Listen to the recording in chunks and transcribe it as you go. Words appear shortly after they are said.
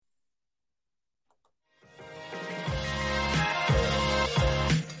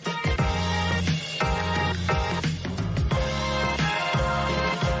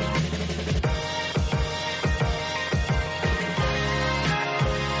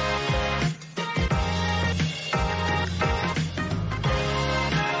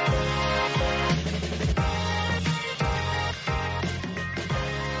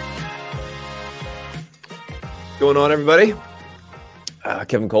Going on, everybody?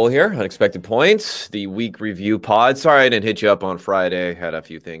 Kevin Cole here, Unexpected Points, the week review pod. Sorry I didn't hit you up on Friday. Had a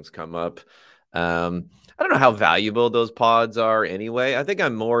few things come up. I don't know how valuable those pods are anyway. I think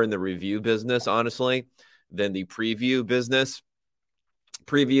I'm more in the review business, honestly, than the preview business.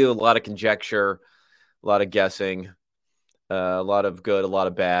 Preview, a lot of conjecture, a lot of guessing, a lot of good, a lot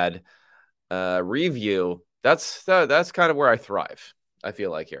of bad. Review, that's kind of where I thrive, I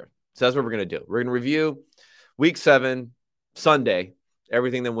feel like here. So that's what we're going to do. We're going to review Week 7, Sunday,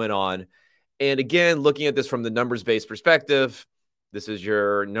 everything that went on. And again, looking at this from the numbers-based perspective, this is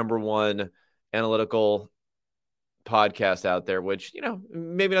your number one analytical podcast out there, which,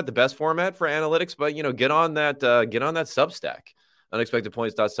 maybe not the best format for analytics, but, get on that Substack,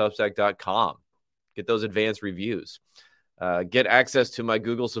 unexpectedpoints.substack.com. Get those advanced reviews. Get access to my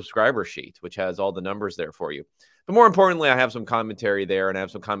Google subscriber sheet, which has all the numbers there for you. But more importantly, I have some commentary there, and I have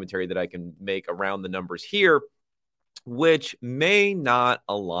some commentary that I can make around the numbers here, which may not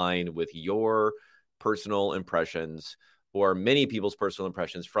align with your personal impressions or many people's personal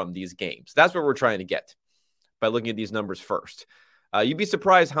impressions from these games. That's what we're trying to get by looking at these numbers first. You'd be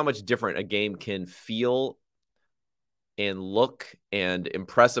surprised how much different a game can feel and look and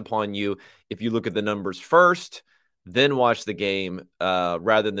impress upon you if you look at the numbers first, then watch the game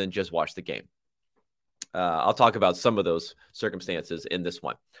rather than just watch the game. I'll talk about some of those circumstances in this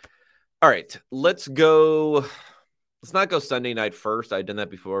one. All right, let's not go Sunday night first. I've done that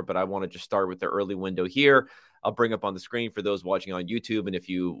before, but I want to just start with the early window here. I'll bring up on the screen for those watching on YouTube. And if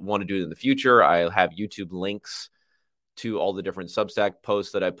you want to do it in the future, I'll have YouTube links to all the different Substack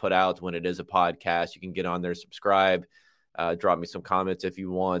posts that I put out when it is a podcast. You can get on there, subscribe, drop me some comments if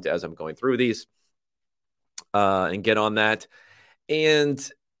you want as I'm going through these, and get on that. And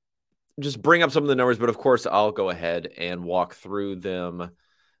just bring up some of the numbers, but of course, I'll go ahead and walk through them.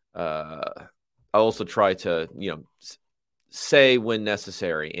 I'll also try to, say when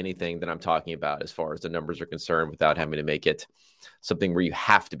necessary anything that I'm talking about as far as the numbers are concerned without having to make it something where you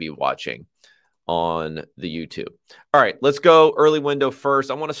have to be watching on the YouTube. All right, let's go early window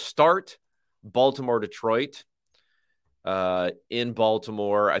first. I want to start Baltimore-Detroit in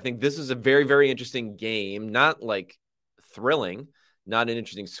Baltimore. I think this is a very, very interesting game. Not like thrilling, not an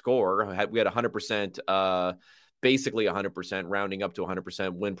interesting score. We had 100%, basically 100%, rounding up to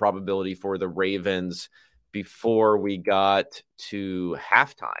 100% win probability for the Ravens before we got to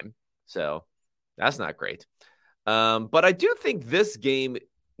halftime. So that's not great. But I do think this game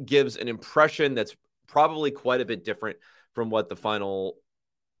gives an impression that's probably quite a bit different from what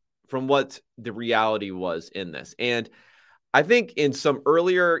the reality was in this. And I think in some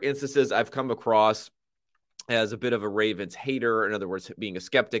earlier instances, I've come across as a bit of a Ravens hater, in other words, being a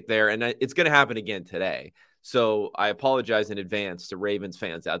skeptic there. And it's going to happen again today. So I apologize in advance to Ravens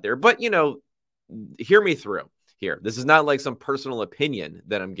fans out there. But, hear me through here. This is not like some personal opinion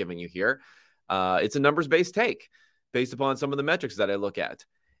that I'm giving you here. It's a numbers-based take based upon some of the metrics that I look at.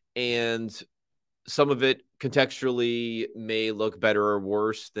 And some of it contextually may look better or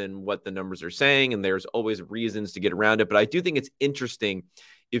worse than what the numbers are saying. And there's always reasons to get around it. But I do think it's interesting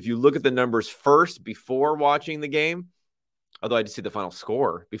if you look at the numbers first before watching the game, although I did see the final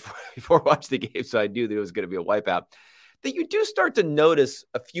score before watching the game, so I knew that it was going to be a wipeout, that you do start to notice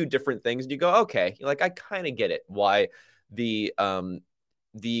a few different things. And you go, okay, I kind of get it, why the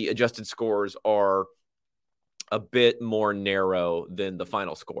adjusted scores are a bit more narrow than the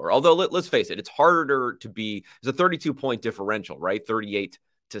final score. Although let's face it, it's harder to be, there's a 32-point differential, right?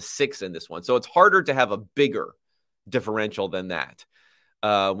 38-6 in this one. So it's harder to have a bigger differential than that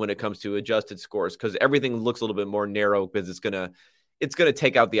when it comes to adjusted scores, because everything looks a little bit more narrow because it's going to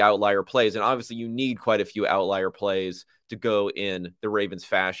take out the outlier plays. And obviously you need quite a few outlier plays to go in the Ravens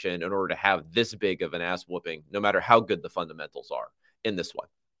fashion in order to have this big of an ass whooping, no matter how good the fundamentals are in this one.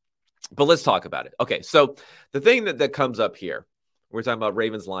 But let's talk about it. Okay, so the thing that comes up here, we're talking about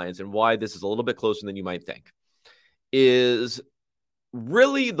Ravens-Lions and why this is a little bit closer than you might think, is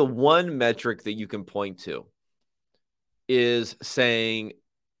really the one metric that you can point to is saying,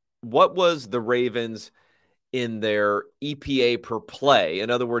 what was the Ravens in their EPA per play? In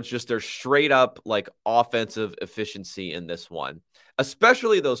other words, just their straight up offensive efficiency in this one,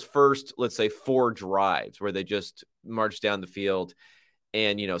 especially those first, let's say, 4 drives where they just march down the field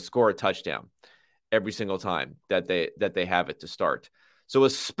and, score a touchdown every single time that they have it to start. So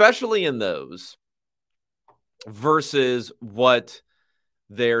especially in those versus what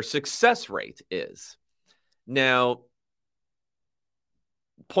their success rate is. Now,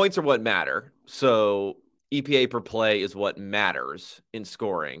 points are what matter. So EPA per play is what matters in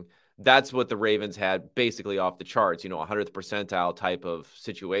scoring. That's what the Ravens had basically off the charts, 100th percentile type of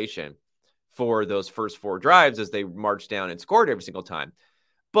situation for those first 4 drives as they marched down and scored every single time.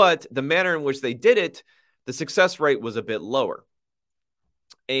 But the manner in which they did it, the success rate was a bit lower.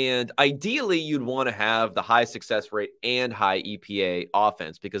 And ideally, you'd want to have the high success rate and high EPA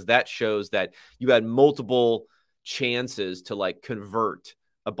offense, because that shows that you had multiple chances to like convert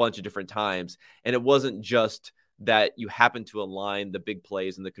a bunch of different times. And it wasn't just that you happened to align the big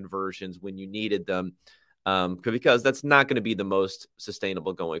plays and the conversions when you needed them, because that's not going to be the most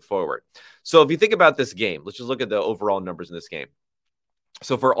sustainable going forward. So if you think about this game, let's just look at the overall numbers in this game.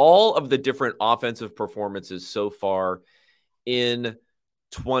 So for all of the different offensive performances so far in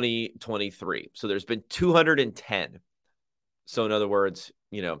 2023, so there's been 210. So in other words,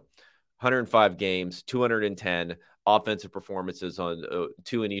 105 games, 210 offensive performances on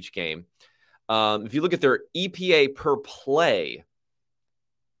 2 in each game. If you look at their EPA per play,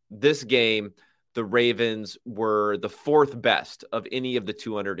 this game, the Ravens were the 4th best of any of the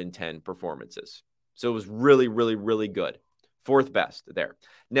 210 performances. So it was really, really, really good. 4th best there.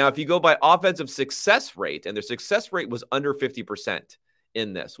 Now, if you go by offensive success rate, and their success rate was under 50%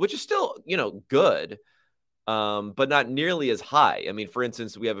 in this, which is still, good, but not nearly as high. I mean, for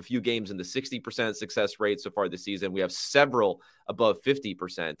instance, we have a few games in the 60% success rate so far this season. We have several above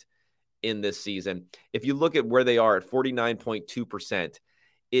 50% in this season. If you look at where they are at 49.2%,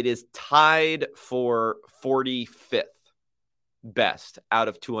 it is tied for 45th best out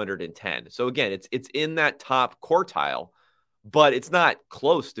of 210. So again, it's in that top quartile, but it's not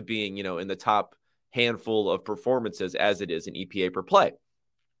close to being, in the top handful of performances as it is in EPA per play.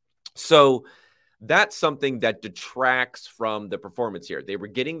 So that's something that detracts from the performance here. They were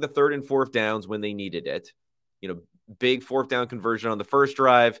getting the 3rd and 4th downs when they needed it. Big 4th down conversion on the first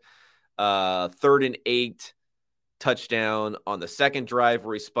drive, 3rd and 8 touchdown on the second drive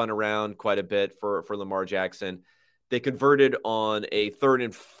where he spun around quite a bit for Lamar Jackson. They converted on a 3rd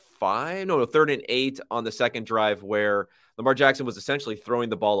and 8 on the second drive where Lamar Jackson was essentially throwing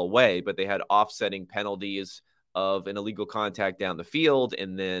the ball away, but they had offsetting penalties of an illegal contact down the field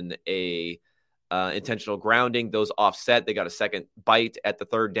and then a intentional grounding. Those offset. They got a second bite at the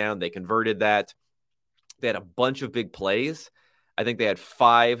 3rd down. They converted that. They had a bunch of big plays. I think they had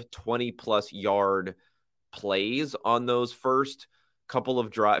 5 20-plus yard plays on those first couple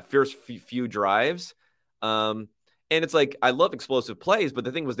of few drives. And it's like, I love explosive plays, but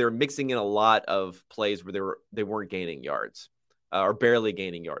the thing was they were mixing in a lot of plays where they weren't gaining yards or barely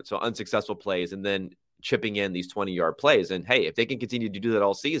gaining yards. So unsuccessful plays and then chipping in these 20-yard plays. And hey, if they can continue to do that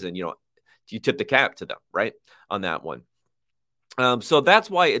all season, you tip the cap to them, right, on that one. So that's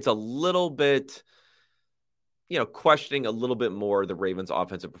why it's a little bit, questioning a little bit more the Ravens'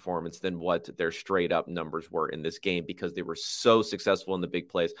 offensive performance than what their straight up numbers were in this game, because they were so successful in the big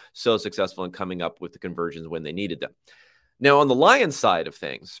plays, so successful in coming up with the conversions when they needed them. Now, on the Lions side of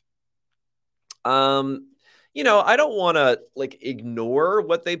things, I don't want to ignore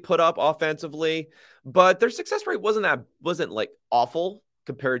what they put up offensively, but their success rate wasn't awful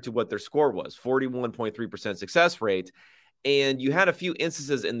compared to what their score was, 41.3% success rate. And you had a few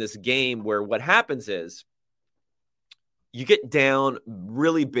instances in this game where what happens is you get down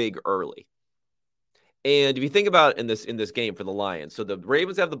really big early. And if you think about in this game for the Lions, so the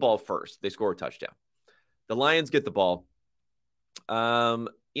Ravens have the ball first. They score a touchdown. The Lions get the ball.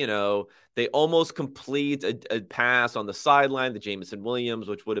 They almost complete a pass on the sideline, the Jameson Williams,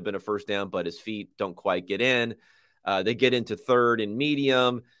 which would have been a first down, but his feet don't quite get in. They get into 3rd and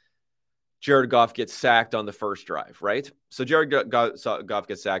medium. Jared Goff gets sacked on the first drive, right? So Jared Goff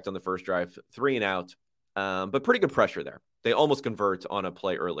gets sacked on the first drive, 3 and out. But pretty good pressure there. They almost convert on a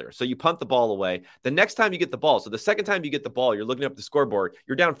play earlier. So you punt the ball away. The next time you get the ball, so the second time you get the ball, you're looking up the scoreboard,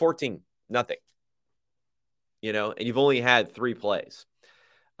 you're down 14-0. And you've only had 3 plays.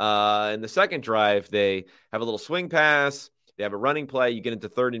 In the second drive, they have a little swing pass. They have a running play. You get into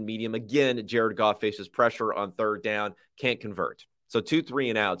 3rd and medium. Again, Jared Goff faces pressure on 3rd down, can't convert. So 2 3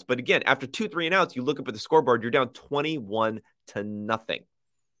 and outs. But again, after 2 3 and outs, you look up at the scoreboard, you're down 21-0.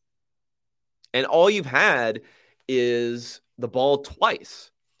 And all you've had is the ball twice.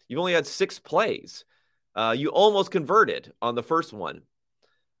 You've only had 6 plays. You almost converted on the first one,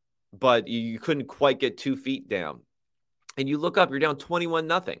 but you couldn't quite get 2 feet down. And you look up, you're down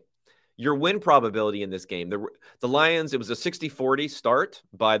 21-0. Your win probability in this game, the Lions, it was a 60-40 start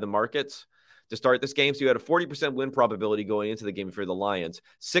by the markets to start this game. So you had a 40% win probability going into the game for the Lions.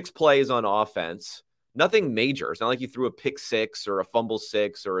 6 plays on offense. Nothing major. It's not like you threw a pick 6 or a fumble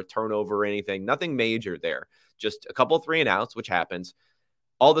 6 or a turnover or anything. Nothing major there. Just a couple of 3 and outs, which happens.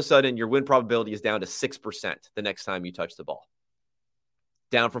 All of a sudden, your win probability is down to 6% the next time you touch the ball.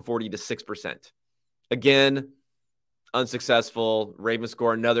 Down from 40 to 6%. Again, unsuccessful. Ravens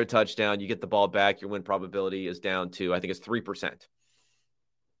score another touchdown. You get the ball back. Your win probability is down to, I think it's 3%.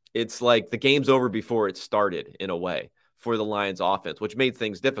 It's like the game's over before it started in a way for the Lions offense, which made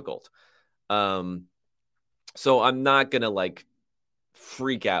things difficult. So I'm not going to like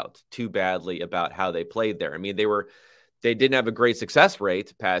freak out too badly about how they played there. I mean, they didn't have a great success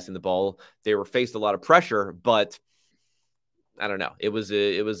rate passing the ball. They were faced a lot of pressure, but I don't know. It was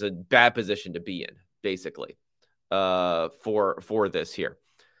a bad position to be in, basically, for this here.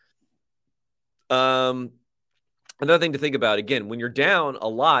 Another thing to think about, again, when you're down a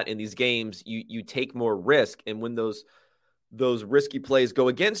lot in these games, you take more risk, and when those risky plays go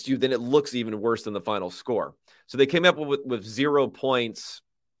against you, then it looks even worse than the final score. So they came up with 0 points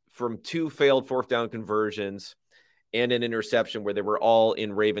from 2 failed fourth down conversions and an interception where they were all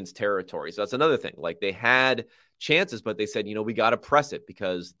in Ravens territory. So that's another thing. Like, they had chances, but they said, we got to press it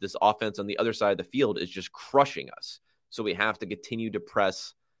because this offense on the other side of the field is just crushing us. So we have to continue to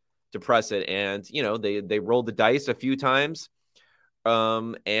press it. And, they rolled the dice a few times,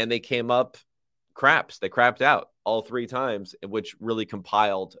 and they came up craps. They crapped out all 3 times, which really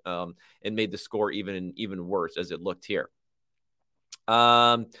compiled and made the score even worse as it looked here.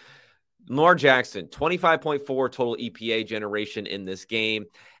 Lamar Jackson, 25.4 total EPA generation in this game,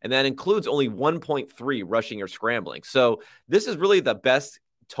 and that includes only 1.3 rushing or scrambling. So this is really the best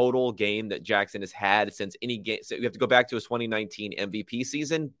total game that Jackson has had since any game. So you have to go back to his 2019 MVP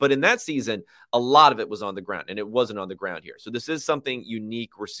season, but in that season, a lot of it was on the ground, and it wasn't on the ground here. So this is something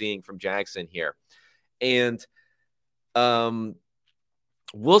unique we're seeing from Jackson here. And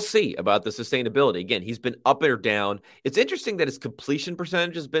we'll see about the sustainability. Again, he's been up or down. It's interesting that his completion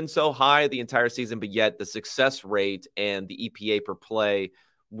percentage has been so high the entire season, but yet the success rate and the EPA per play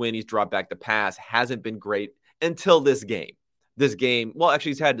when he's dropped back to pass hasn't been great until this game. Well,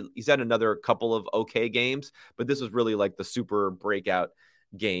 actually, he's had another couple of okay games, but this was really like the super breakout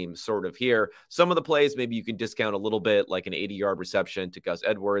game sort of here. Some of the plays maybe you can discount a little bit, like an 80-yard reception to Gus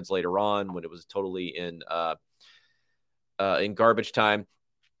Edwards later on when it was totally in garbage time.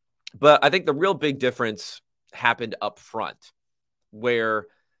 But I think the real big difference happened up front, where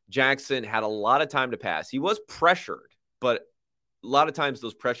Jackson had a lot of time to pass. He was pressured, but a lot of times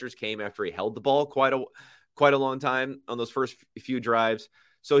those pressures came after he held the ball quite a long time on those first few drives.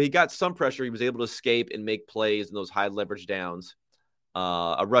 So he got some pressure. He was able to escape and make plays in those high leverage downs.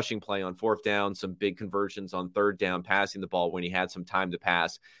 A rushing play on 4th down, some big conversions on 3rd down, passing the ball when he had some time to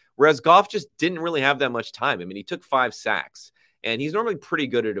pass. Whereas Goff just didn't really have that much time. I mean, he took 5 sacks. And he's normally pretty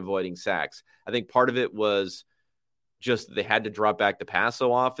good at avoiding sacks. I think part of it was just they had to drop back the pass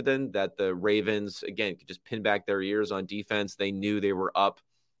so often that the Ravens, again, could just pin back their ears on defense. They knew they were up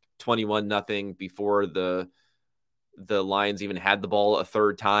 21-0 before the Lions even had the ball a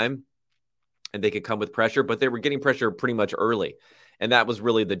 3rd time, and they could come with pressure. But they were getting pressure pretty much early, and that was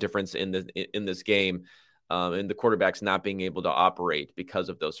really the difference in this game, and the quarterbacks not being able to operate because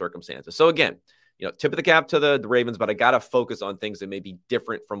of those circumstances. So again, tip of the cap to the Ravens, but I got to focus on things that may be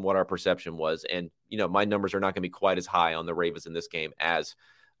different from what our perception was. And, my numbers are not going to be quite as high on the Ravens in this game as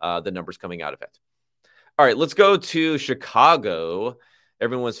the numbers coming out of it. All right, let's go to Chicago.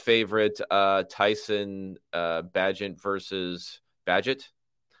 Everyone's favorite Tyson Bagent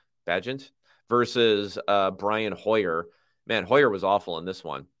versus Brian Hoyer. Man, Hoyer was awful in this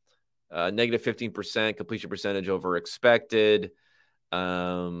one. Negative 15% completion percentage over expected.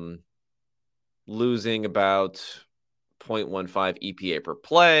 Losing about 0.15 EPA per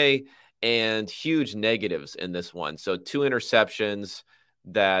play, and huge negatives in this one. So 2 interceptions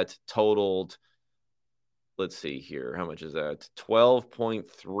that totaled, let's see here, how much is that?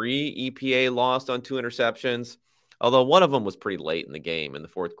 12.3 EPA lost on 2 interceptions. Although one of them was pretty late in the game in the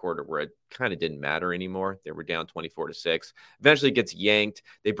 4th quarter where it kind of didn't matter anymore. They were down 24-6. Eventually gets yanked.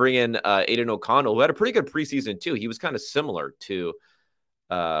 They bring in Aiden O'Connell, who had a pretty good preseason too. He was kind of similar to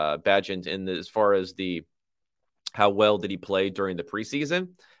Bagent in as far as how well did he play during the preseason.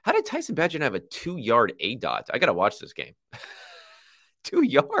 How did Tyson Bagent have a 2-yard ADOT? I got to watch this game. 2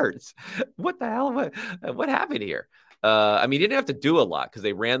 yards. What the hell? What happened here? I mean, he didn't have to do a lot because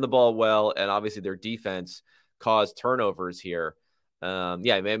they ran the ball well, and obviously their defense caused turnovers here.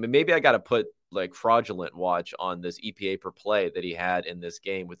 Maybe I got to put like fraudulent watch on this EPA per play that he had in this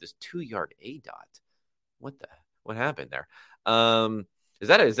game with this 2-yard ADOT. What happened there? Is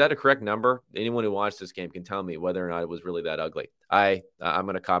that a correct number? Anyone who watched this game can tell me whether or not it was really that ugly. I'm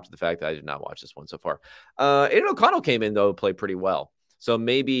going to cop to the fact that I did not watch this one so far. Aiden O'Connell came in, though, played pretty well. So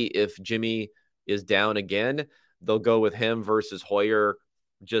maybe if Jimmy is down again, they'll go with him versus Hoyer,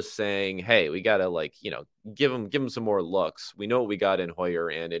 just saying, hey, we got to give him some more looks. We know what we got in Hoyer,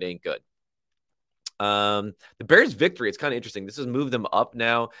 and it ain't good. The Bears' victory, it's kind of interesting. This has moved them up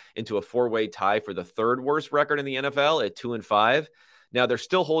now into a 4-way tie for the third worst record in the NFL at 2-5. Now they're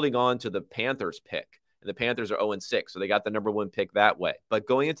still holding on to the Panthers pick, and the Panthers are 0-6, so they got the number 1 pick that way. But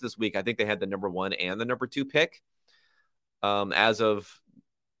going into this week, I think they had the number 1 and the number 2 pick as of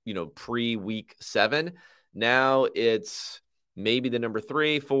pre-week 7. Now it's maybe the number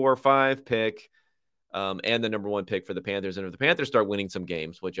 3, 4, 5 pick. And the number 1 pick for the Panthers. And if the Panthers start winning some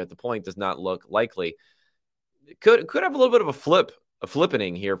games, which at the point does not look likely, it could have a little bit of a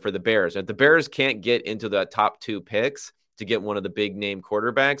flippening here for the Bears. If the Bears can't get into the top 2 picks to get one of the big name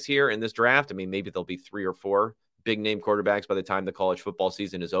quarterbacks here in this draft, I mean, maybe there'll be 3 or 4 big name quarterbacks by the time the college football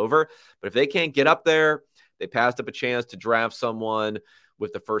season is over. But if they can't get up there, they passed up a chance to draft someone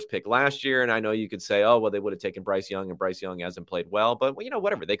with the first pick last year. And I know you could say, oh, well, they would have taken Bryce Young, and Bryce Young hasn't played well. But,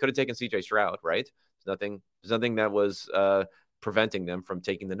 whatever. They could have taken CJ Stroud, right? There's nothing that was preventing them from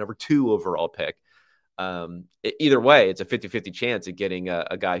taking the number 2 overall pick. Either way, it's a 50-50 chance of getting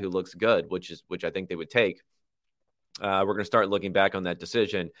a guy who looks good, which I think they would take. We're going to start looking back on that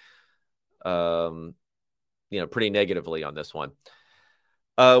decision, pretty negatively on this one.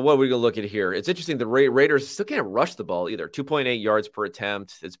 What are we going to look at here? It's interesting. The Raiders still can't rush the ball either. 2.8 yards per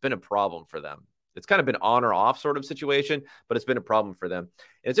attempt. It's been a problem for them. It's kind of been on or off sort of situation, but it's been a problem for them.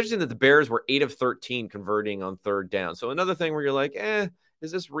 And it's interesting that the Bears were 8 of 13 converting on third down. So another thing where you're like,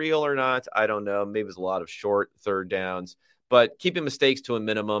 is this real or not? I don't know. Maybe it's a lot of short third downs, but keeping mistakes to a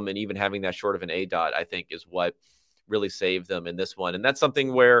minimum and even having that short of an ADOT, I think, is what really saved them in this one. And that's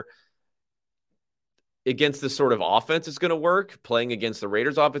something where against this sort of offense is going to work. Playing against the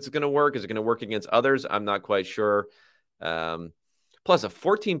Raiders offense is going to work. Is it going to work against others? I'm not quite sure. Plus a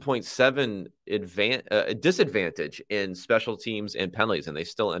 14.7 disadvantage in special teams and penalties, and they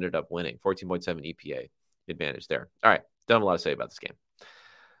still ended up winning. 14.7 EPA advantage there. All right, don't have a lot to say about this game.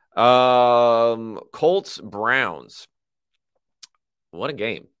 Colts Browns. What a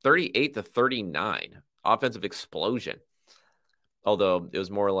game. 38-39. Offensive explosion. Although it was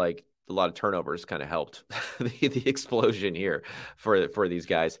more like a lot of turnovers kind of helped the explosion here for these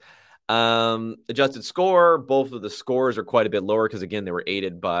guys. Adjusted score, both of the scores are quite a bit lower because, again, they were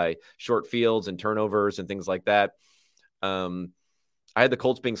aided by short fields and turnovers and things like that. I had the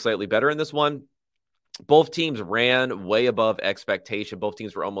Colts being slightly better in this one. Both teams ran way above expectation. Both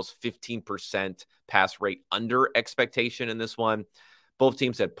teams were almost 15% pass rate under expectation in this one. Both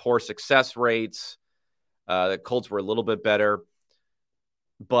teams had poor success rates. The Colts were a little bit better.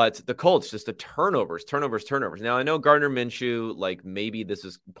 But the Colts, just the turnovers. Now, I know Gardner Minshew, like maybe this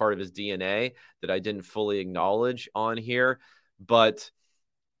is part of his DNA that I didn't fully acknowledge on here, but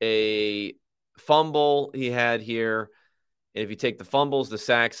a fumble he had here. And if you take the fumbles, the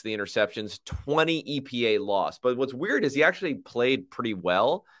sacks, the interceptions, 20 EPA loss. But what's weird is he actually played pretty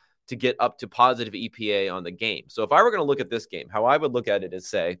well to get up to positive EPA on the game. So if I were going to look at this game, how I would look at it is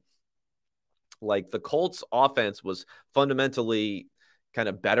say, like the Colts offense was fundamentally kind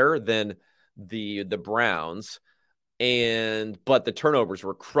of better than the Browns, but the turnovers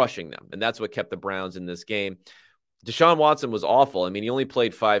were crushing them, and that's what kept the Browns in this game. Deshaun Watson was awful. I mean, he only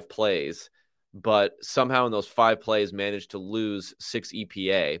played 5 plays, but somehow in those 5 plays managed to lose 6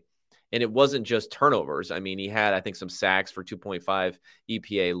 EPA, and it wasn't just turnovers. I mean, he had, I think, some sacks for 2.5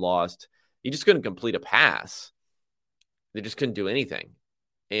 EPA lost. He just couldn't complete a pass. They just couldn't do anything,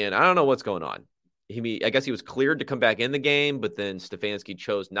 and I don't know what's going on. I guess he was cleared to come back in the game, but then Stefanski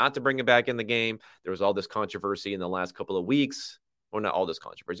chose not to bring him back in the game. There was all this controversy in the last couple of weeks. Well, not all this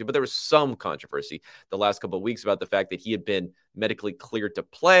controversy, but there was some controversy the last couple of weeks about the fact that he had been medically cleared to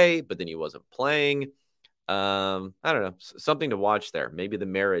play, but then he wasn't playing. I don't know. Something to watch there. Maybe the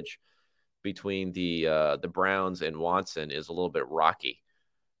marriage between the Browns and Watson is a little bit rocky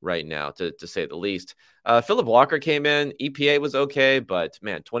right now, to say the least. Philip Walker came in. EPA was okay, but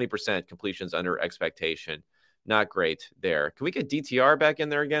man, 20% completions under expectation. Not great there. Can we get DTR back in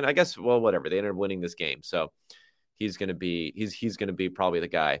there again? I guess, well, whatever. They ended up winning this game. So he's going to be probably the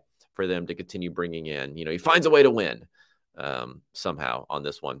guy for them to continue bringing in. He finds a way to win somehow on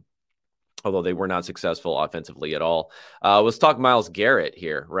this one. Although they were not successful offensively at all. Let's talk Myles Garrett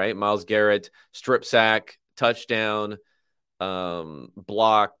here, right? Myles Garrett, strip sack, touchdown,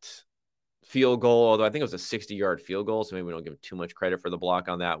 blocked field goal, although I think it was a 60-yard field goal, so maybe we don't give him too much credit for the block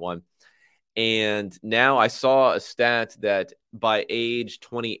on that one. And now I saw a stat that by age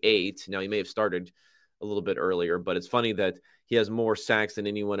 28, now he may have started a little bit earlier, but it's funny that he has more sacks than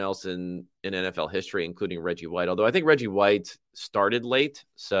anyone else in NFL history, including Reggie White, although I think Reggie White started late,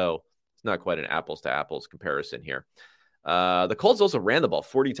 so it's not quite an apples-to-apples comparison here. The Colts also ran the ball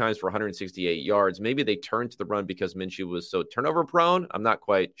 40 times for 168 yards. Maybe they turned to the run because Minshew was so turnover prone. I'm not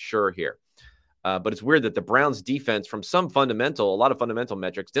quite sure here. But it's weird that the Browns defense, from a lot of fundamental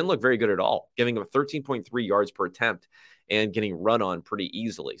metrics, didn't look very good at all, giving up 13.3 yards per attempt and getting run on pretty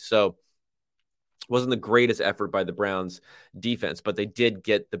easily. So wasn't the greatest effort by the Browns defense, but they did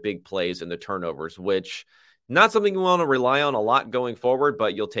get the big plays and the turnovers, which not something you want to rely on a lot going forward,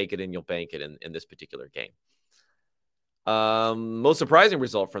 but you'll take it and you'll bank it in this particular game. Most surprising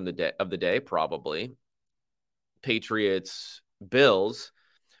result from the day, probably Patriots Bills.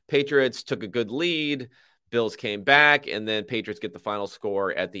 Patriots took a good lead. Bills came back, and then Patriots get the final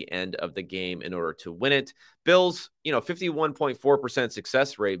score at the end of the game in order to win it. Bills, 51.4%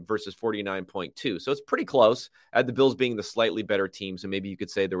 success rate versus 49.2%. So it's pretty close. At the Bills being the slightly better team, so maybe you could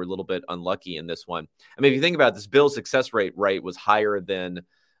say they were a little bit unlucky in this one. I mean, if you think about this, Bills success rate, right, was higher than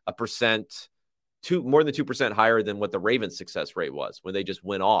more than 2% higher than what the Ravens success rate was when they just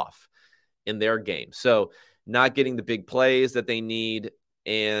went off in their game. So not getting the big plays that they need,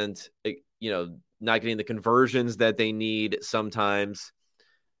 and not getting the conversions that they need sometimes,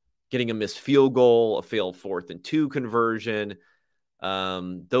 getting a missed field goal, a failed 4th and 2 conversion.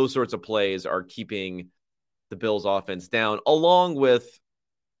 Those sorts of plays are keeping the Bills offense down, along with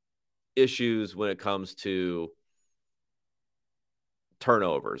issues when it comes to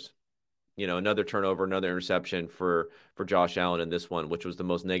turnovers. Another turnover, another interception for Josh Allen in this one, which was the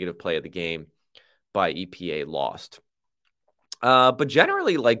most negative play of the game by EPA lost. But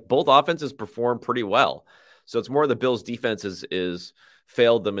generally, both offenses perform pretty well. So it's more the Bills' defense is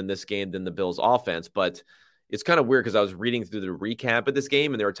failed them in this game than the Bills' offense. But it's kind of weird because I was reading through the recap of this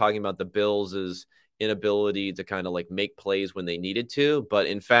game, and they were talking about the Bills' inability to kind of make plays when they needed to. But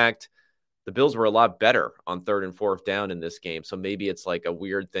in fact, the Bills were a lot better on 3rd and 4th down in this game. So maybe it's a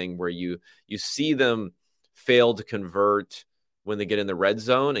weird thing where you see them fail to convert when they get in the red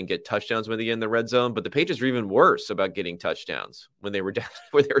zone and get touchdowns when they get in the red zone. But the Patriots are even worse about getting touchdowns when they were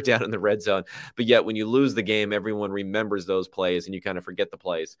down in the red zone. But yet when you lose the game, everyone remembers those plays and you kind of forget the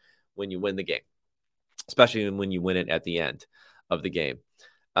plays when you win the game, especially when you win it at the end of the game.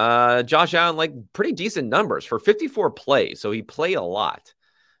 Josh Allen, pretty decent numbers for 54 plays. So he played a lot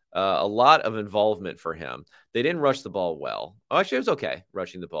of involvement for him. They didn't rush the ball well. Oh, actually, it was okay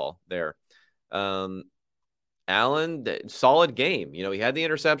rushing the ball there. Allen, solid game. He had the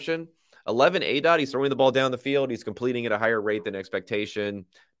interception, 11 ADOT. He's throwing the ball down the field. He's completing at a higher rate than expectation.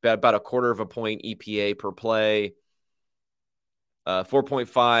 About a 1/4 point EPA per play.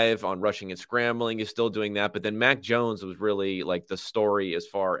 4.5 on rushing and scrambling. He's still doing that. But then Mac Jones was really the story as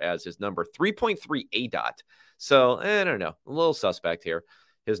far as his number, 3.3 ADOT. So I don't know, a little suspect here.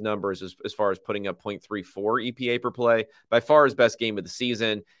 His numbers as far as putting up 0.34 EPA per play, by far his best game of the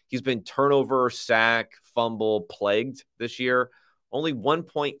season. He's been turnover, sack, fumble plagued this year. Only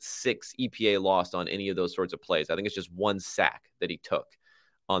 1.6 EPA lost on any of those sorts of plays. I think it's just 1 sack that he took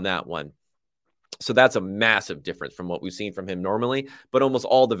on that one. So that's a massive difference from what we've seen from him normally. But almost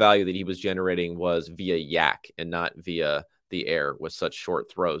all the value that he was generating was via yak and not via the air with such short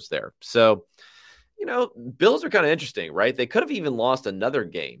throws there. So Bills are kind of interesting, right? They could have even lost another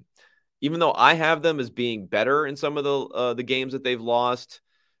game, even though I have them as being better in some of the games that they've lost.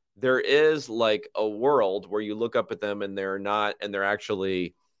 There is a world where you look up at them and they're not, and they're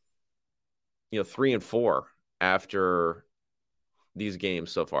actually, 3 and 4 after these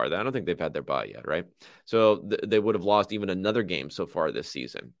games so far. I don't think they've had their bye yet, right? So they would have lost even another game so far this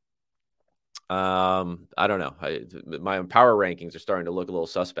season. I don't know. My power rankings are starting to look a little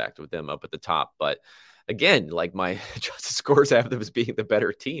suspect with them up at the top. But again, my justice scores have them as being the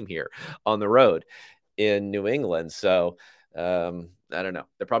better team here on the road in New England. So I don't know.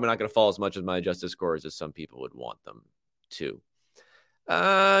 They're probably not going to fall as much as my justice scores as some people would want them to.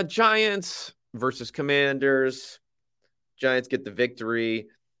 Giants versus Commanders. Giants get the victory.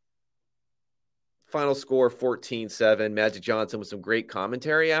 Final score 14-7. Magic Johnson with some great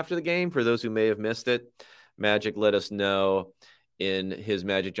commentary after the game. For those who may have missed it, Magic let us know in his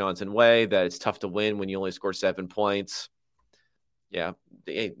Magic Johnson way that it's tough to win when you only score 7 points. Yeah,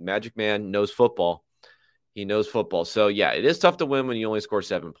 Magic Man knows football. He knows football. So, yeah, it is tough to win when you only score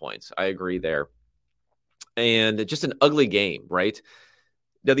 7 points. I agree there. And just an ugly game, right?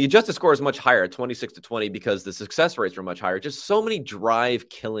 Now, the adjusted score is much higher, 26-20, because the success rates are much higher. Just so many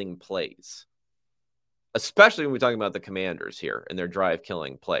drive-killing plays, especially when we're talking about the Commanders here and their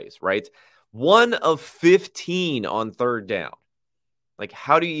drive-killing plays, right? 1 of 15 on 3rd down.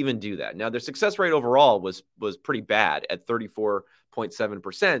 How do you even do that? Now, their success rate overall was pretty bad at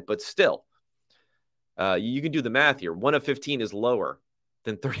 34.7%, but still, you can do the math here. 1 of 15 is lower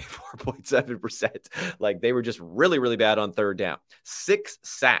than 34.7%. They were just really, really bad on 3rd down. 6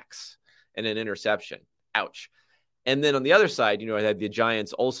 sacks and an interception. Ouch. And then on the other side, I had the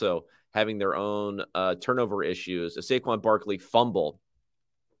Giants also having their own turnover issues. A Saquon Barkley fumble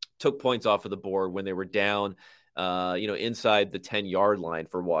took points off of the board when they were down, inside the 10-yard line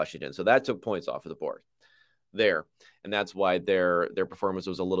for Washington. So that took points off of the board there. And that's why their performance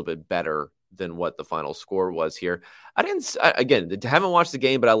was a little bit better than what the final score was here. I haven't watched the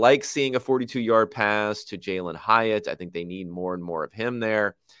game, but I like seeing a 42-yard pass to Jalen Hyatt. I think they need more and more of him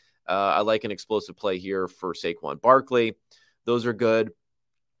there. I like an explosive play here for Saquon Barkley. Those are good.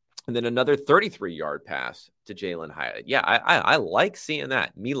 And then another 33-yard pass to Jalen Hyatt. Yeah, I like seeing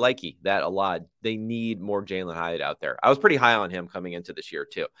that. Me likey that a lot. They need more Jalen Hyatt out there. I was pretty high on him coming into this year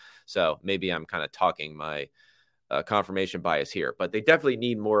too. So maybe I'm kind of talking my confirmation bias here, but they definitely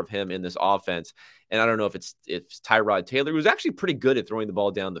need more of him in this offense. And I don't know if it's Tyrod Taylor, who's actually pretty good at throwing the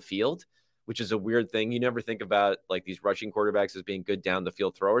ball down the field, which is a weird thing. You never think about like these rushing quarterbacks as being good down the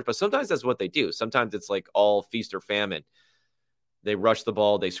field throwers, but sometimes that's what they do. Sometimes it's like all feast or famine. They rush the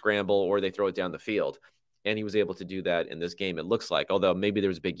ball, they scramble, or they throw it down the field. And he was able to do that in this game, it looks like, although maybe there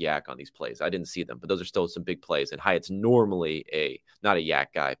was a big yak on these plays. I didn't see them, but those are still some big plays. And Hyatt's normally not a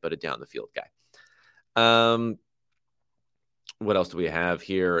yak guy, but a down the field guy. What else do we have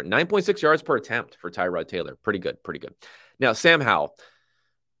here? 9.6 yards per attempt for Tyrod Taylor. Pretty good. Now, Sam Howell.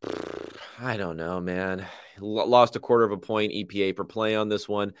 I don't know, man. Lost a quarter of a point EPA per play on this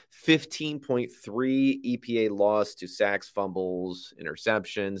one. 15.3 EPA loss to sacks, fumbles,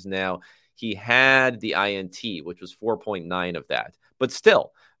 interceptions. Now, he had the INT, which was 4.9 of that. But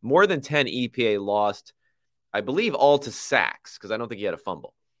still, more than 10 EPA lost, I believe, all to sacks, because I don't think he had a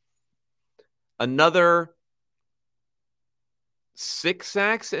fumble. Another 6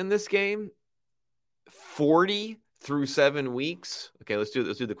 sacks in this game, 40 through 7 weeks. Okay, let's do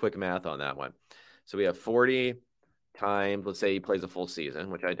the quick math on that one. So we have 40 times, let's say he plays a full season,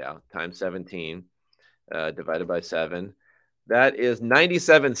 which I doubt, times 17, divided by 7. That is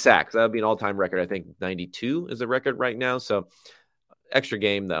 97 sacks. That would be an all-time record. I think 92 is the record right now. So extra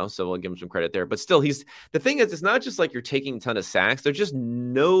game, though, so we'll give him some credit there. But still, the thing is, it's not just like you're taking a ton of sacks. There's just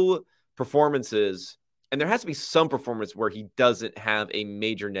no performances. And there has to be some performance where he doesn't have a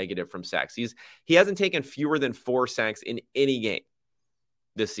major negative from sacks. He hasn't taken fewer than 4 sacks in any game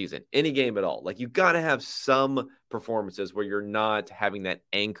this season, any game at all. Like, you got to have some performances where you're not having that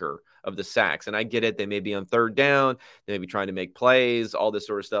anchor of the sacks. And I get it. They may be on third down. They may be trying to make plays, all this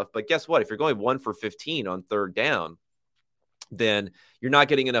sort of stuff. But guess what? If you're going 1 for 15 on third down, then you're not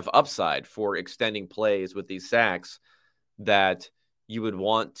getting enough upside for extending plays with these sacks that you would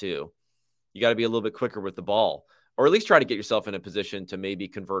want to. You got to be a little bit quicker with the ball, or at least try to get yourself in a position to maybe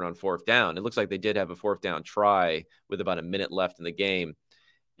convert on 4th down. It looks like they did have a 4th down try with about a minute left in the game,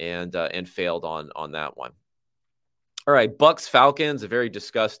 and failed on that one. All right, Bucks Falcons, a very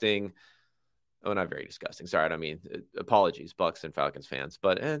disgusting. Oh, not very disgusting. Sorry, I don't mean, apologies, Bucks and Falcons fans,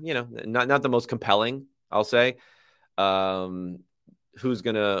 but not the most compelling, I'll say. Who's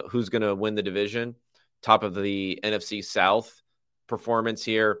gonna win the division? Top of the NFC South performance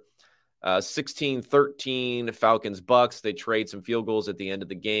here. 16-13 Falcons Bucks. They trade some field goals at the end of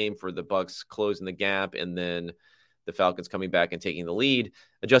the game for the Bucks closing the gap, and then the Falcons coming back and taking the lead.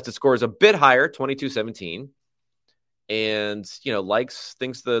 Adjusted score is a bit higher, 22-17. And,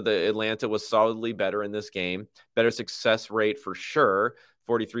 thinks the Atlanta was solidly better in this game. Better success rate for sure,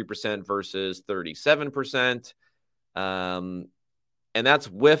 43% versus 37%. And that's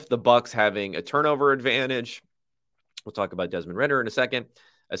with the Bucks having a turnover advantage. We'll talk about Desmond Ridder in a second.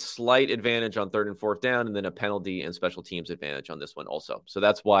 A slight advantage on 3rd and 4th down, and then a penalty and special teams advantage on this one also. So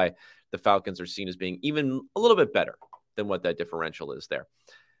that's why the Falcons are seen as being even a little bit better than what that differential is there.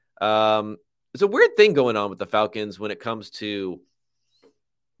 There's a weird thing going on with the Falcons when it comes to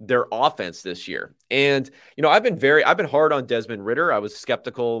their offense this year. And, I've been hard on Desmond Ridder. I was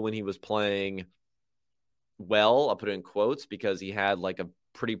skeptical when he was playing well. I'll put it in quotes because he had like a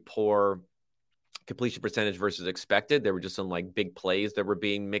pretty poor completion percentage versus expected. There were just some like big plays that were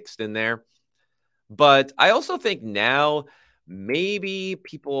being mixed in there. But I also think now maybe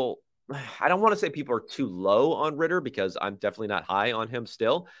I don't want to say people are too low on Ridder because I'm definitely not high on him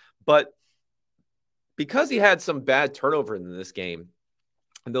still. But because he had some bad turnover in this game,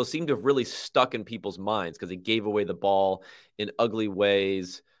 and those seem to have really stuck in people's minds because he gave away the ball in ugly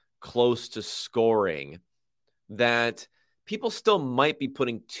ways, close to scoring, that people still might be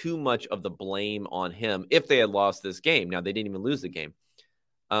putting too much of the blame on him if they had lost this game. Now, they didn't even lose the game.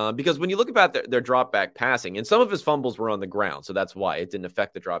 Because when you look about their drop back passing, and some of his fumbles were on the ground, so that's why it didn't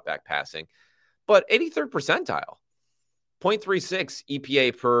affect the drop back passing. But 83rd percentile, 0.36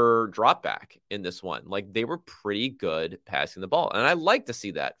 EPA per drop back in this one. Like, they were pretty good passing the ball. And I like to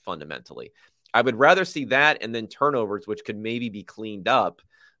see that fundamentally. I would rather see that and then turnovers, which could maybe be cleaned up,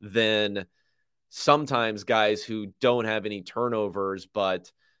 than sometimes guys who don't have any turnovers but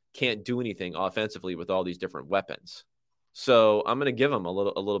can't do anything offensively with all these different weapons. So I'm going to give him a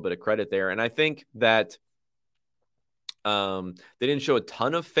little bit of credit there. And I think that they didn't show a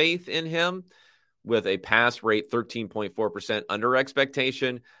ton of faith in him with a pass rate 13.4% under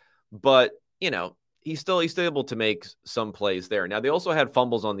expectation, but he's still able to make some plays there. Now, they also had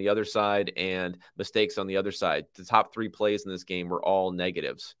fumbles on the other side and mistakes on the other side. The top 3 plays in this game were all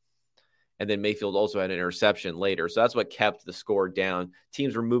negatives. And then Mayfield also had an interception later. So that's what kept the score down.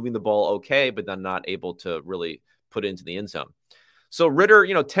 Teams were moving the ball okay, but then not able to really put it into the end zone. So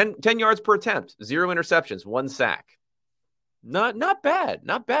Ridder, 10 yards per attempt, 0 interceptions, 1 sack. Not bad.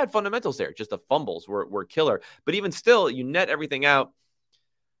 Not bad fundamentals there. Just the fumbles were killer. But even still, you net everything out,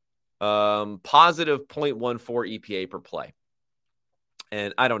 positive 0.14 EPA per play.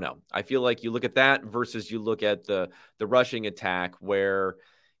 And I don't know. I feel like you look at that versus you look at the rushing attack, where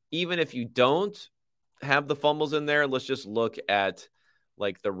even if you don't have the fumbles in there, let's just look at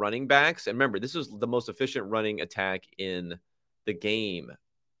like the running backs. And remember, this was the most efficient running attack in the game,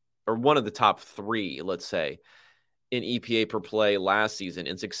 or one of the top 3, let's say, in EPA per play last season,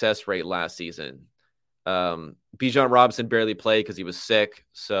 in success rate last season. Bijan Robinson barely played because he was sick,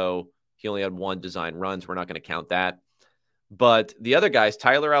 so he only had 1 design run, so we're not going to count that. But the other guys,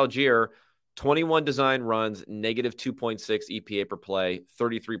 Tyler Algier, 21 design runs, negative 2.6 EPA per play,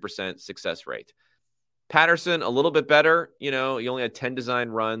 33% success rate. Patterson, a little bit better. He only had 10 design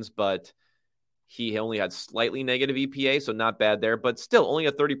runs, but he only had slightly negative EPA, so not bad there, but still only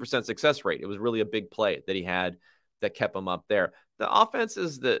a 30% success rate. It was really a big play that he had that kept him up there. The offense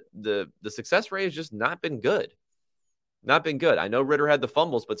is the success rate has just not been good. Not been good. I know Ridder had the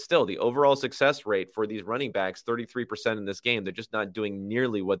fumbles, but still the overall success rate for these running backs, 33% in this game. They're just not doing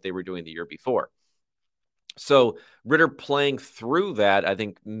nearly what they were doing the year before. So Ridder playing through that, I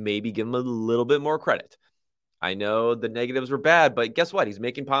think maybe give him a little bit more credit. I know the negatives were bad, but guess what? He's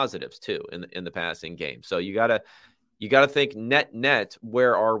making positives too in the passing game. So you gotta think net,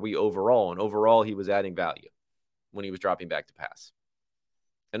 where are we overall? And overall, he was adding value when he was dropping back to pass.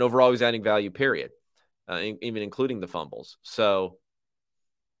 And overall, he was adding value, period. Even including the fumbles. So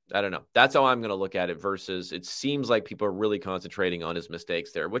I don't know. That's how I'm going to look at it, versus it seems like people are really concentrating on his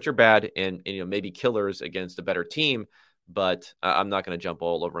mistakes there, which are bad and maybe killers against a better team, but I'm not going to jump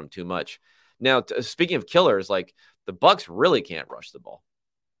all over him too much. Now, speaking of killers, like the Bucs really can't rush the ball.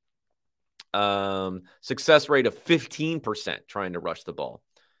 Success rate of 15% trying to rush the ball.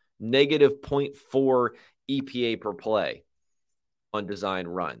 Negative 0.4 EPA per play on design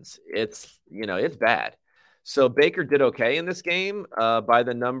runs. It's bad. So Baker did okay in this game by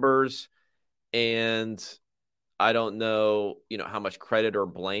the numbers, and I don't know, how much credit or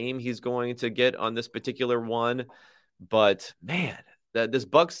blame he's going to get on this particular one, but man, this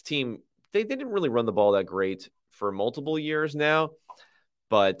Bucs team, they didn't really run the ball that great for multiple years now,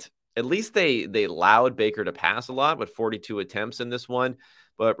 but at least they allowed Baker to pass a lot with 42 attempts in this one.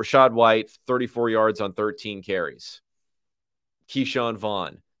 But Rachaad White, 34 yards on 13 carries. Keyshawn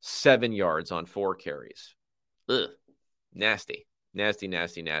Vaughn, 7 yards on 4 carries. Ugh, nasty. We're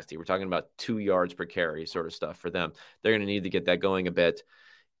talking about 2 yards per carry sort of stuff for them. They're going to need to get that going a bit,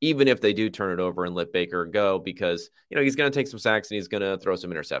 even if they do turn it over and let Baker go, because, he's going to take some sacks and he's going to throw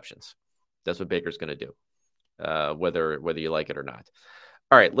some interceptions. That's what Baker's going to do, whether you like it or not.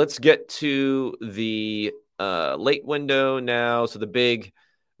 All right, let's get to the late window now. So the big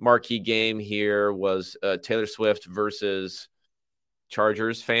marquee game here was Taylor Swift versus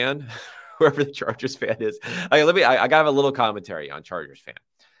Chargers fan, whoever the Chargers fan is. I gotta have a little commentary on Chargers fan.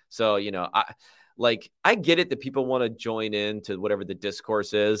 So, I get it that people want to join in to whatever the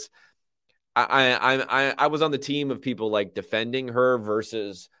discourse is. I was on the team of people like defending her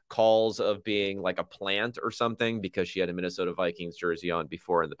versus calls of being like a plant or something because she had a Minnesota Vikings jersey on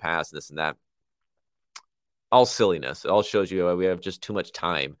before in the past, this and that. All silliness. It all shows you we have just too much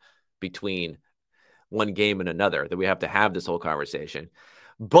time between one game and another that we have to have this whole conversation.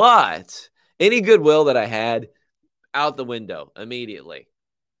 But any goodwill that I had out the window immediately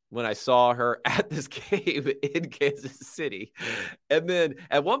when I saw her at this game in Kansas City. And then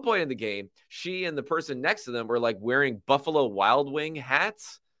at one point in the game, she and the person next to them were like wearing Buffalo Wild Wing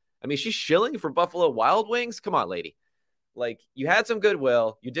hats. I mean, she's shilling for Buffalo Wild Wings. Come on, lady. Like, you had some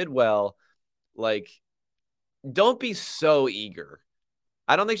goodwill. You did well. Like, don't be so eager.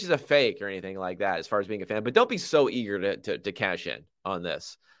 I don't think she's a fake or anything like that as far as being a fan, but don't be so eager to cash in on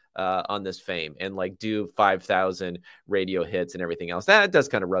this fame and like do 5,000 radio hits and everything else. That does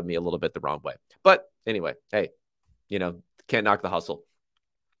kind of rub me a little bit the wrong way. But anyway, hey, can't knock the hustle.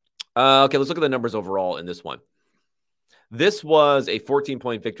 Okay, let's look at the numbers overall in this one. This was a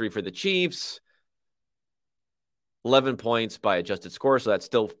 14-point victory for the Chiefs, 11 points by adjusted score, so that's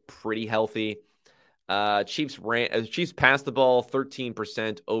still pretty healthy. Chiefs passed the ball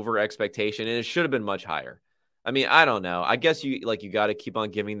 13% over expectation, and it should have been much higher. I mean, I don't know. I guess you got to keep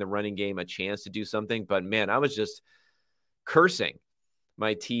on giving the running game a chance to do something, but man, I was just cursing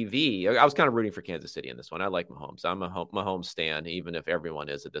my TV. I was kind of rooting for Kansas City in this one. I like Mahomes. I'm a Mahomes stan, even if everyone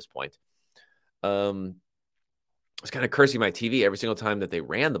is at this point. I was kind of cursing my TV every single time that they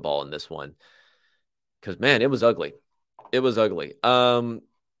ran the ball in this one because, man, it was ugly. It was ugly.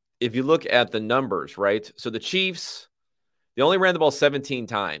 If you look at the numbers, right? So the Chiefs, they only ran the ball 17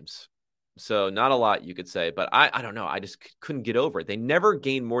 times. So not a lot, you could say. But I don't know. I just couldn't get over it. They never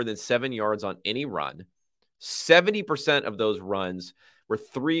gained more than 7 yards on any run. 70% of those runs were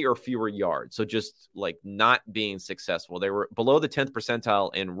 3 or fewer yards. So just like not being successful. They were below the 10th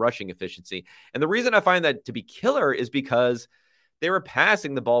percentile in rushing efficiency. And the reason I find that to be killer is because they were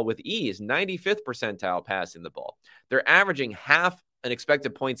passing the ball with ease, 95th percentile passing the ball. They're averaging half an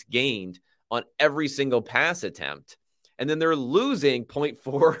expected points gained on every single pass attempt. And then they're losing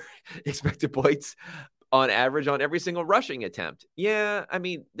 0.4 expected points on average on every single rushing attempt. Yeah, I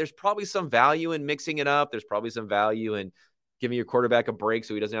mean, there's probably some value in mixing it up. There's probably some value in giving your quarterback a break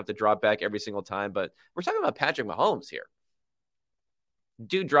so he doesn't have to drop back every single time. But we're talking about Patrick Mahomes here.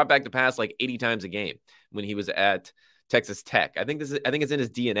 Dude dropped back to pass like 80 times a game when he was at Texas Tech. I think it's in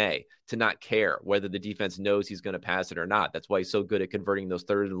his DNA to not care whether the defense knows he's going to pass it or not. That's why he's so good at converting those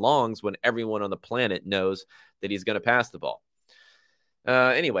third and longs when everyone on the planet knows that he's going to pass the ball.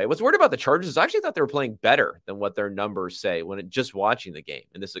 Anyway, what's weird about the Chargers is I actually thought they were playing better than what their numbers say when just watching the game.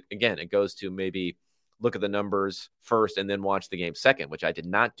 And this, again, it goes to maybe look at the numbers first and then watch the game second, which I did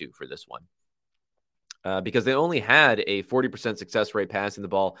not do for this one. Because they only had a 40% success rate passing the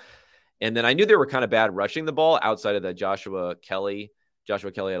ball. And then I knew they were kind of bad rushing the ball outside of that Joshua Kelly.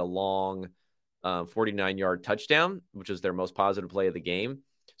 Joshua Kelly had a long 49-yard touchdown, which was their most positive play of the game.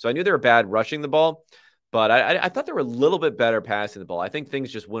 So I knew they were bad rushing the ball, but I thought they were a little bit better passing the ball. I think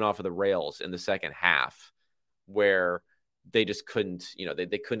things just went off of the rails in the second half where they just couldn't,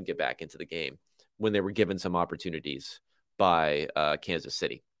 they couldn't get back into the game when they were given some opportunities by Kansas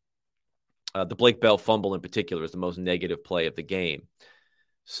City. The Blake Bell fumble in particular is the most negative play of the game.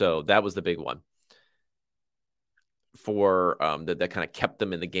 So that was the big one for that kind of kept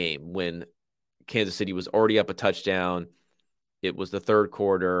them in the game when Kansas City was already up a touchdown. It was the third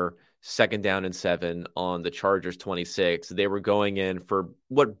quarter, 2nd down and 7 on the Chargers 26. They were going in for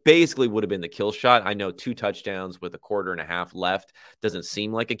what basically would have been the kill shot. I know 2 touchdowns with a quarter and a half left doesn't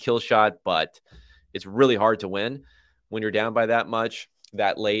seem like a kill shot, but it's really hard to win when you're down by that much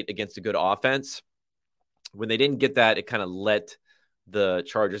that late against a good offense. When they didn't get that, it kind of let the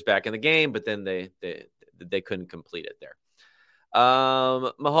Chargers back in the game, but then they couldn't complete it there.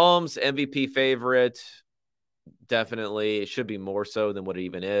 Mahomes, MVP favorite, definitely. It should be more so than what it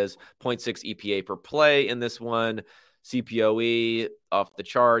even is. 0.6 EPA per play in this one. CPOE off the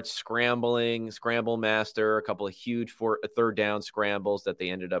charts, scramble master, a couple of huge third down scrambles that they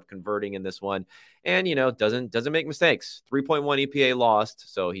ended up converting in this one. And, doesn't make mistakes. 3.1 EPA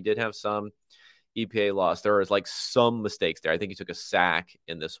lost, so he did have some EPA loss. There was like some mistakes there. I think he took a sack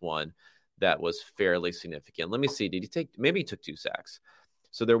in this one that was fairly significant. Let me see. Maybe he took 2 sacks.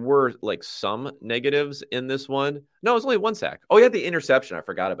 So there were like some negatives in this one. No, it was only 1 sack. Oh, he had the interception. I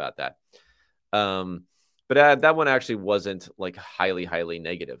forgot about that. But that one actually wasn't like highly, highly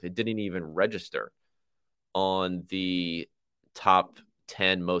negative. It didn't even register on the top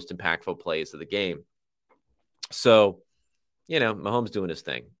 10 most impactful plays of the game. So, Mahomes doing his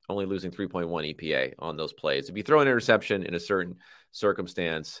thing, only losing 3.1 EPA on those plays. If you throw an interception in a certain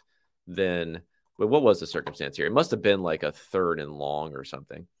circumstance, then what was the circumstance here? It must have been like a 3rd and long or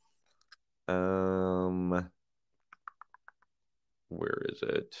something. Where is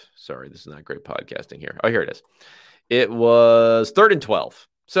it? Sorry, this is not great podcasting here. Oh, here it is. It was 3rd and 12.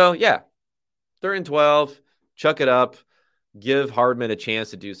 So, yeah, 3rd and 12, chuck it up, give Hardman a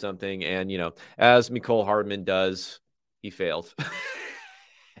chance to do something. And, as Mecole Hardman does, he failed.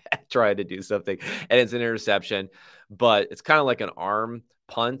 Tried to do something, and it's an interception. But it's kind of like an arm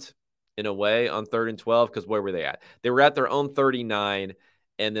punt in a way on 3rd and 12, because where were they at? They were at their own 39,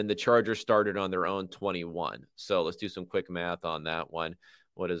 and then the Chargers started on their own 21. So let's do some quick math on that one.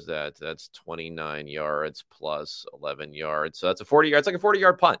 What is that? That's 29 yards plus 11 yards. So that's a 40 yards. It's like a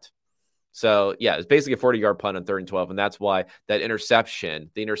 40-yard punt. So, yeah, it's basically a 40-yard punt on 3rd and 12, and that's why the interception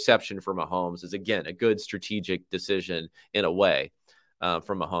for Mahomes is, again, a good strategic decision in a way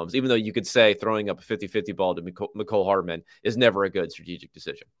from Mahomes, even though you could say throwing up a 50-50 ball to Mecole Hardman is never a good strategic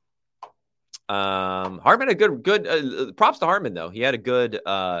decision. Hartman had good props to Hartman, though. He had a good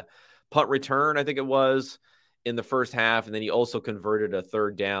punt return, I think it was, in the first half. And then he also converted a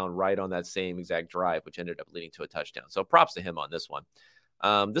third down right on that same exact drive, which ended up leading to a touchdown. So props to him on this one.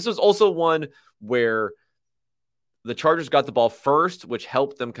 This was also one where the Chargers got the ball first, which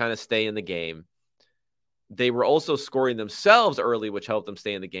helped them kind of stay in the game. They were also scoring themselves early, which helped them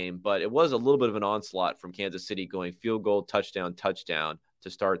stay in the game. But it was a little bit of an onslaught from Kansas City going field goal, touchdown to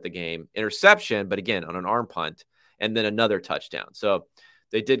start the game. Interception, but again, on an arm punt, and then another touchdown. So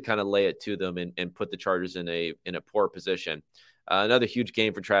they did kind of lay it to them and put the Chargers in a poor position. Another huge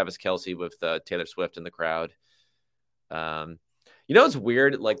game for Travis Kelce with Taylor Swift in the crowd. It's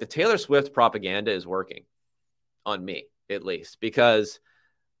weird. Like, the Taylor Swift propaganda is working on me, at least, because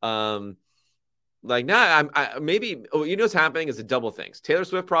maybe what's happening is a double things. Taylor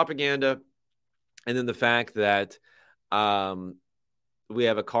Swift propaganda, and then the fact that we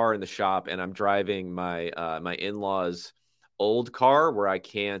have a car in the shop and I'm driving my my in-laws' old car where I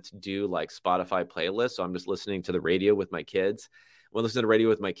can't do like Spotify playlists. So I'm just listening to the radio with my kids. When I listen to the radio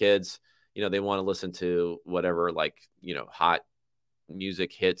with my kids, they want to listen to whatever, hot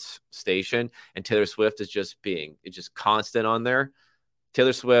music hits station. And Taylor Swift is just constant on there.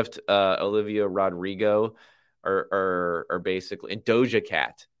 Taylor Swift, Olivia Rodrigo are basically, and Doja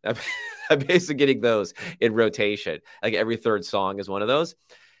Cat. I'm basically getting those in rotation. Like every third song is one of those.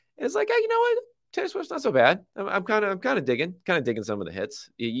 And it's like, hey, you know what? Taylor Swift's not so bad. I'm kind of digging some of the hits.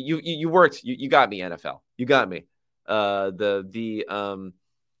 You worked. You got me, NFL. You got me.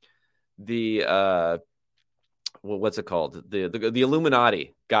 What's it called? The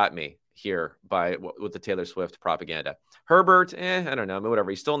Illuminati got me here with the Taylor Swift propaganda. Herbert, I don't know, whatever.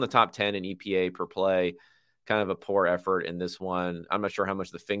 He's still in the top 10 in EPA per play. Kind of a poor effort in this one. I'm not sure how much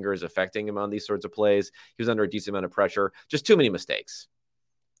the finger is affecting him on these sorts of plays. He was under a decent amount of pressure. Just too many mistakes.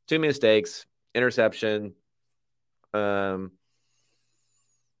 Interception,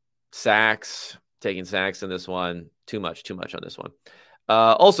 sacks, taking sacks in this one. Too much on this one.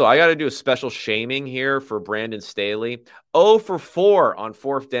 Also, I got to do a special shaming here for Brandon Staley. 0 for 4 on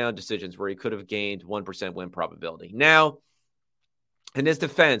fourth down decisions where he could have gained 1% win probability. Now, in his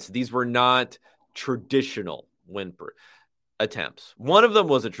defense, these were not traditional win attempts. One of them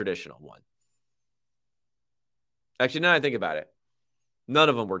was a traditional one. Actually, now I think about it, none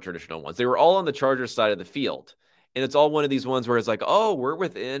of them were traditional ones. They were all on the Chargers side of the field. And it's all one of these ones where it's like, oh, we're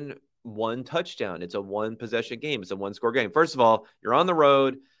within one touchdown. It's a one possession game. It's a one score game. First of all, you're on the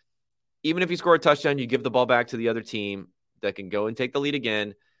road. Even if you score a touchdown, you give the ball back to the other team that can go and take the lead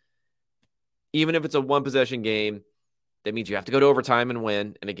again. Even if it's a one possession game, that means you have to go to overtime and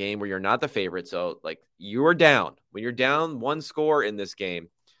win in a game where you're not the favorite. So, you are down. When you're down one score in this game,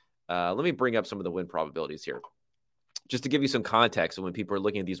 let me bring up some of the win probabilities here. Just to give you some context of when people are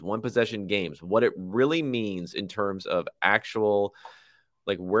looking at these one possession games, what it really means in terms of actual,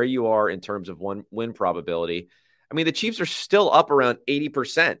 where you are in terms of one win probability. I mean, the Chiefs are still up around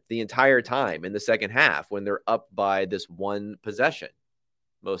 80% the entire time in the second half when they're up by this one possession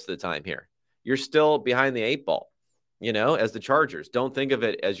most of the time here. You're still behind the 8 ball, as the Chargers. Don't think of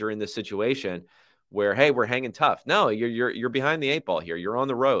it as you're in this situation where, hey, we're hanging tough. No, you're behind the 8 ball here. You're on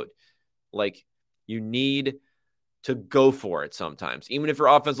the road. You need to go for it sometimes, even if your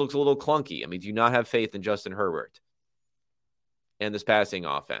offense looks a little clunky. I mean, do you not have faith in Justin Herbert and this passing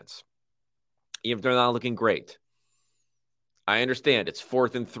offense? Even if they're not looking great. I understand it's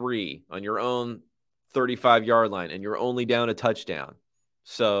 4th and 3 on your own 35-yard line and you're only down a touchdown.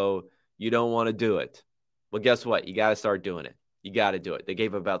 So you don't want to do it. Well, guess what? You got to start doing it. You got to do it. They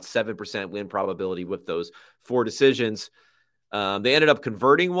gave about 7% win probability with those 4 decisions. They ended up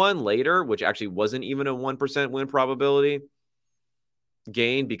converting one later, which actually wasn't even a 1% win probability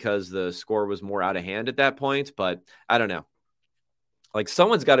gain because the score was more out of hand at that point. But I don't know.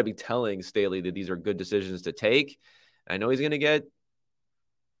 Someone's got to be telling Staley that these are good decisions to take. I know he's going to get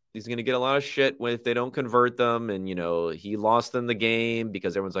a lot of shit if they don't convert them. And, he lost them the game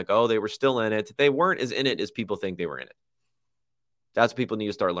because everyone's like, oh, they were still in it. They weren't as in it as people think they were in it. That's what people need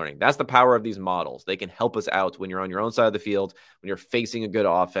to start learning. That's the power of these models. They can help us out when you're on your own side of the field, when you're facing a good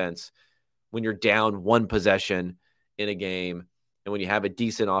offense, when you're down one possession in a game, and when you have a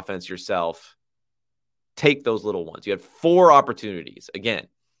decent offense yourself. Take those little ones. You had 4 opportunities. Again,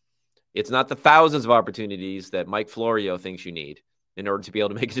 it's not the thousands of opportunities that Mike Florio thinks you need in order to be able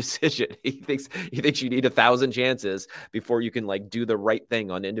to make a decision. He thinks you need 1,000 chances before you can do the right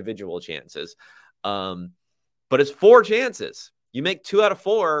thing on individual chances. But it's 4 chances. You make 2 out of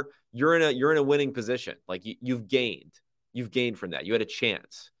 4, you're in a winning position. You've gained from that. You had a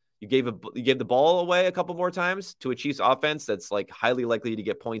chance. You gave the ball away a couple more times to a Chiefs offense that's like highly likely to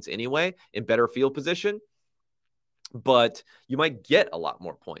get points anyway in better field position, but you might get a lot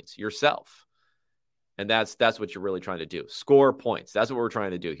more points yourself. And that's what you're really trying to do. Score points. That's what we're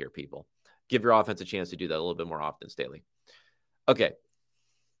trying to do here, people. Give your offense a chance to do that a little bit more often, Staley. Okay.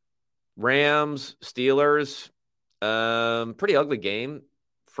 Rams, Steelers, pretty ugly game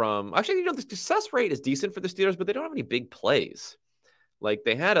from actually, the success rate is decent for the Steelers, but they don't have any big plays. Like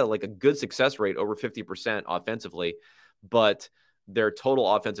they had a good success rate over 50% offensively, but their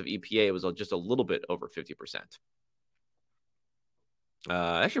total offensive EPA was just a little bit over 50%.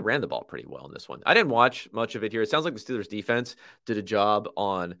 Actually ran the ball pretty well in this one. I didn't watch much of it here. It sounds like the Steelers defense did a job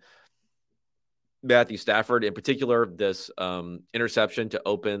on Matthew Stafford, in particular, this interception to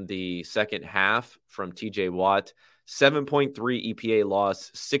open the second half from TJ Watt, 7.3 EPA loss,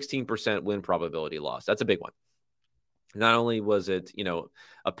 16% win probability loss. That's a big one. Not only was it,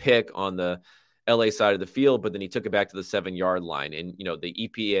 a pick on the LA side of the field, but then he took it back to the 7-yard line. And, the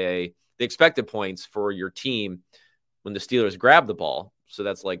EPA, the expected points for your team when the Steelers grab the ball. So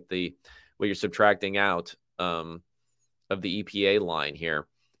that's like what you're subtracting out of the EPA line here.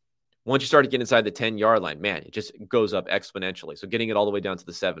 Once you start to get inside the 10-yard line, man, it just goes up exponentially. So getting it all the way down to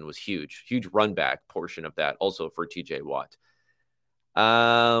the 7 was huge. Huge run back portion of that also for TJ Watt.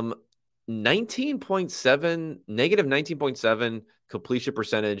 19.7 completion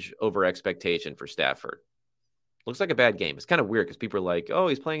percentage over expectation for Stafford. Looks like a bad game. It's kind of weird because people are like, oh,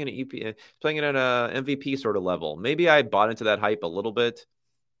 he's playing at an EPA, playing it at an MVP sort of level. Maybe I bought into that hype a little bit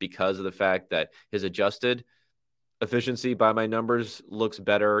because of the fact that his adjusted efficiency by my numbers looks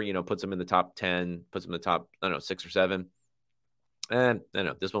better, puts him in the top 10, puts him in the top, 6 or 7. And I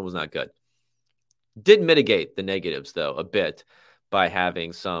know this one was not good. Did mitigate the negatives though a bit by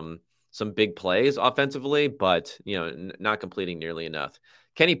having some big plays offensively, but not completing nearly enough.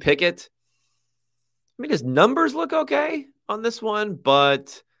 Kenny Pickett, I mean, his numbers look okay on this one,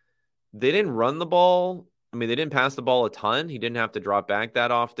 but they didn't run the ball. I mean, they didn't pass the ball a ton. He didn't have to drop back that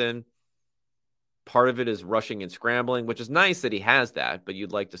often. Part of it is rushing and scrambling, which is nice that he has that, but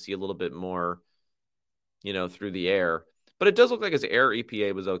you'd like to see a little bit more, through the air. But it does look like his air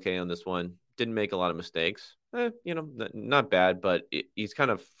EPA was okay on this one. Didn't make a lot of mistakes. Not bad, but he's kind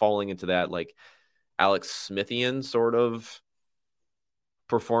of falling into that like Alex Smithian sort of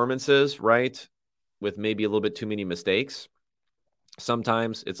performances, right? With maybe a little bit too many mistakes.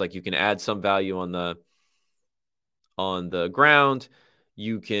 Sometimes it's like you can add some value on the ground.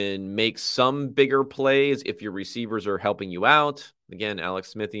 You can make some bigger plays if your receivers are helping you out. Again,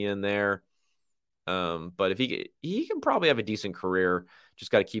 Alex Smithian there. But if he can probably have a decent career. Just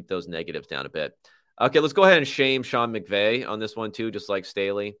got to keep those negatives down a bit. Okay, let's go ahead and shame Sean McVay on this one too, just like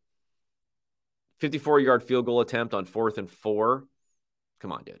Staley. 54-yard field goal attempt on 4th and 4.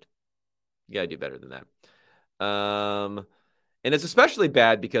 Come on, dude. You got to do better than that. And it's especially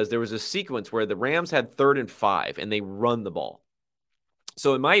bad because there was a sequence where the Rams had 3rd and 5 and they run the ball.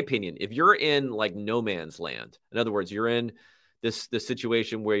 So in my opinion, if you're in like no man's land, in other words, you're in this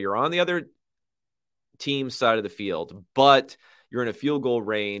situation where you're on the other team's side of the field, but you're in a field goal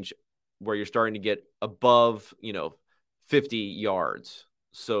range where you're starting to get above, 50 yards.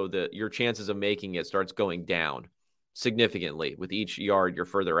 So that your chances of making it starts going down significantly with each yard you're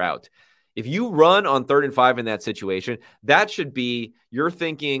further out. If you run on 3rd and 5 in that situation, that should be, you're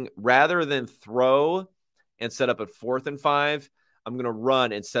thinking rather than throw and set up at 4th and 5, I'm going to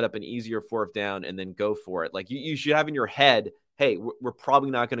run and set up an easier 4th down and then go for it. Like you should have in your head, hey, we're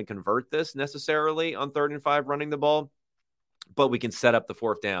probably not going to convert this necessarily on 3rd and 5 running the ball, but we can set up the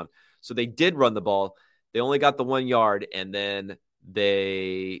 4th down. So they did run the ball. They only got the 1 yard and then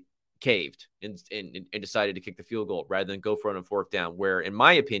they caved and decided to kick the field goal rather than go for it on 4th down, where in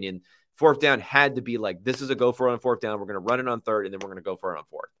my opinion, 4th down had to be like, this is a go for it on 4th down. We're going to run it on 3rd and then we're going to go for it on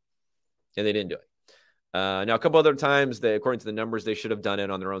 4th. And they didn't do it. Now, a couple other times, according to the numbers, they should have done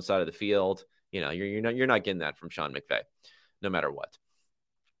it on their own side of the field. You're not getting that from Sean McVay, no matter what.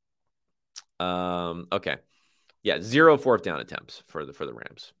 Okay, yeah, 0 4th down attempts for the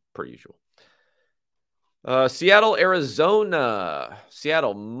Rams per usual. Seattle, Arizona.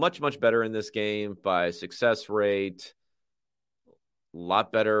 Seattle much better in this game by success rate. A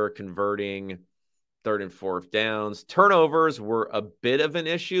lot better converting 3rd and 4th downs. Turnovers were a bit of an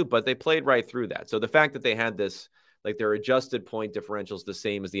issue, but they played right through that. So the fact that they had this, like their adjusted point differentials the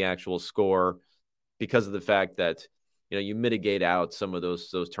same as the actual score, because of the fact that, you mitigate out some of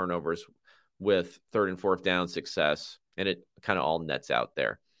those turnovers with 3rd and 4th down success, and it kind of all nets out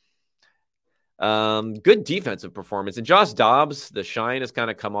there. Good defensive performance. And Josh Dobbs, the shine has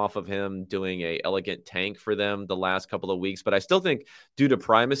kind of come off of him doing a elegant tank for them the last couple of weeks. But I still think due to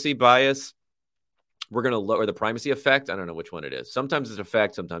primacy bias, we're going to lower the primacy effect. I don't know which one it is. Sometimes it's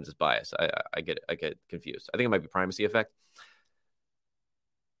effect, sometimes it's bias. I get confused. I think it might be primacy effect.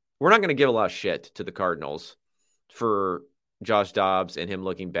 We're not going to give a lot of shit to the Cardinals for Josh Dobbs and him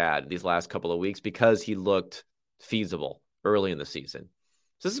looking bad these last couple of weeks because he looked feasible early in the season.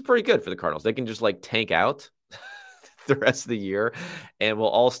 So this is pretty good for the Cardinals. They can just like tank out the rest of the year and we'll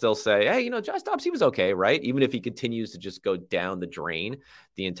all still say, hey, Josh Dobbs, he was okay, right? Even if he continues to just go down the drain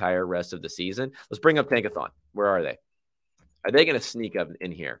the entire rest of the season. Let's bring up Tankathon. Where are they? Are they going to sneak up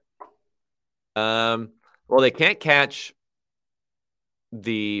in here? Well, they can't catch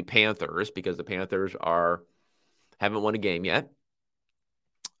the Panthers because the Panthers haven't won a game yet.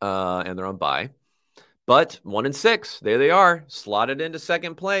 And they're on bye. But 1-6, there they are, slotted into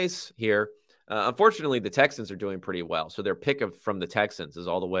second place here. Unfortunately, the Texans are doing pretty well. So their pick from the Texans is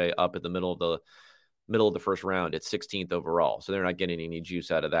all the way up at the middle of the first round. It's 16th overall. So they're not getting any juice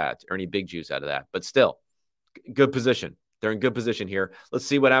out of that or any big juice out of that. But still, good position. They're in good position here. Let's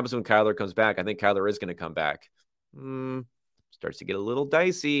see what happens when Kyler comes back. I think Kyler is going to come back. Starts to get a little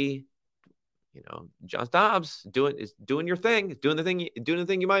dicey. Josh Dobbs doing your thing, doing the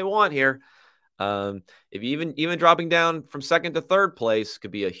thing you might want here. If you even dropping down from second to third place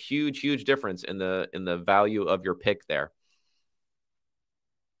could be a huge difference in the value of your pick there.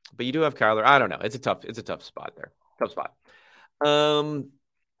 But you do have Kyler. I don't know. It's a tough spot there. Tough spot.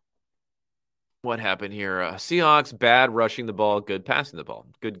 What happened here? Seahawks, bad rushing the ball, good passing the ball.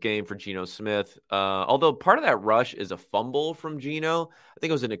 Good game for Geno Smith. Although part of that rush is a fumble from Geno. I think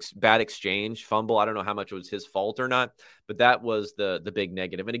it was a bad exchange fumble. I don't know how much it was his fault or not, but that was the big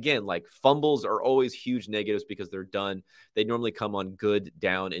negative. And again, like fumbles are always huge negatives because they're done. They normally come on good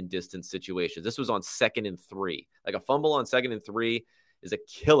down and distance situations. This was on 2nd and 3. Like a fumble on 2nd and 3 is a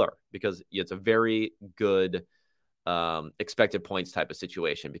killer because it's a very good expected points type of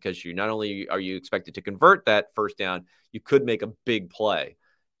situation because you not only are you expected to convert that first down, you could make a big play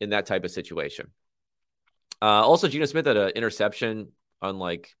in that type of situation. Also, Geno Smith had an interception on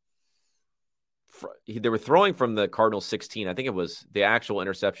they were throwing from the Cardinals 16. I think it was the actual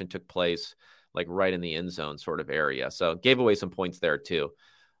interception took place like right in the end zone sort of area. So gave away some points there too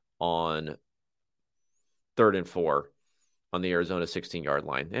on 3rd and 4 on the Arizona 16-yard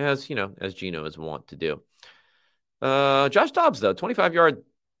line, as Geno is wont to do. Josh Dobbs, though, 25-yard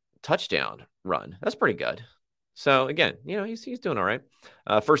touchdown run. That's pretty good. So, again, he's doing all right.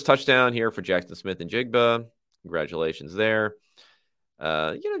 First touchdown here for Jackson Smith-Njigba. Congratulations there.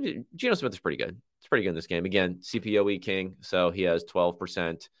 Geno Smith is pretty good. It's pretty good in this game. Again, CPOE king, so he has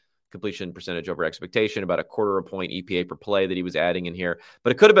 12% completion percentage over expectation, about a quarter of a point EPA per play that he was adding in here.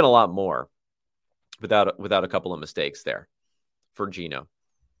 But it could have been a lot more without a couple of mistakes there for Geno.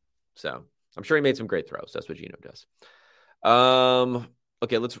 So I'm sure he made some great throws. That's what Geno does.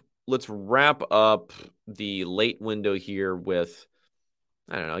 Okay, let's wrap up the late window here with,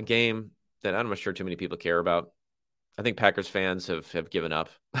 I don't know, a game that I'm not sure too many people care about. I think Packers fans have given up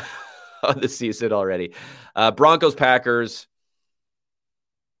on the season already. Broncos-Packers.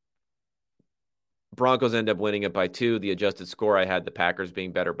 Broncos end up winning it by 2. The adjusted score, I had the Packers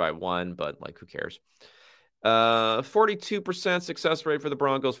being better by 1, but who cares? 42% success rate for the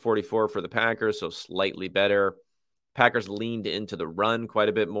Broncos, 44 for the Packers, so slightly better. Packers leaned into the run quite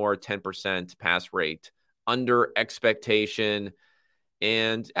a bit more, 10% pass rate under expectation,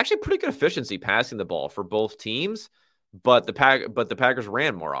 and actually pretty good efficiency passing the ball for both teams. But the Packers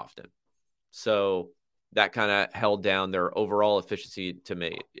ran more often, so that kind of held down their overall efficiency to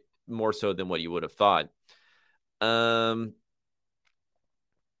me more so than what you would have thought. A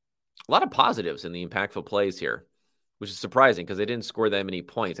lot of positives in the impactful plays here, which is surprising because they didn't score that many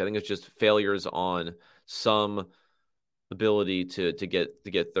points. I think it's just failures on some ability to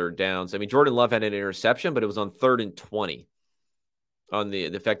get third downs. I mean, Jordan Love had an interception, but it was on 3rd and 20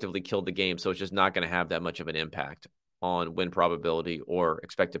 it effectively killed the game. So it's just not going to have that much of an impact on win probability or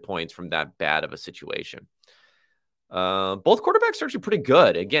expected points from that bad of a situation. Both quarterbacks are actually pretty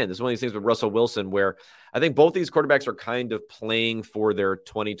good. Again, this is one of these things with Russell Wilson where I think both these quarterbacks are kind of playing for their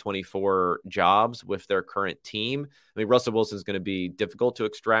 2024 jobs with their current team. I mean, Russell Wilson is going to be difficult to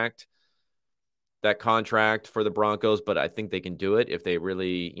extract that contract for the Broncos, but I think they can do it if they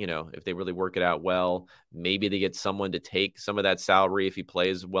really work it out well. Maybe they get someone to take some of that salary if he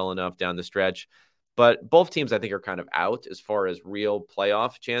plays well enough down the stretch. But both teams, I think, are kind of out as far as real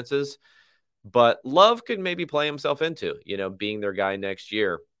playoff chances. But Love could maybe play himself into, being their guy next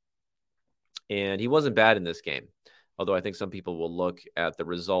year. And he wasn't bad in this game. Although I think some people will look at the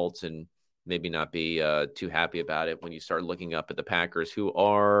results and maybe not be too happy about it when you start looking up at the Packers, who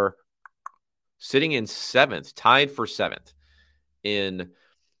are sitting in 7th, tied for 7th in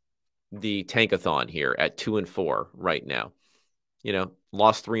the tankathon here at 2-4 right now.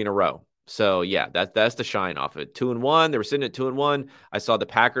 Lost 3 in a row. So yeah, that's the shine off of it. 2-1. They were sitting at 2-1. I saw the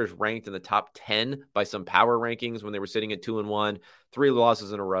Packers ranked in the top 10 by some power rankings when they were sitting at 2-1, 3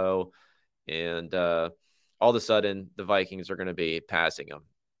 losses in a row. And all of a sudden, the Vikings are going to be passing them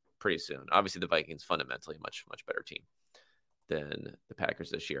pretty soon. Obviously, the Vikings fundamentally a much, much better team than the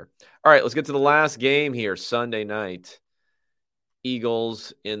Packers this year. All right, let's get to the last game here. Sunday night.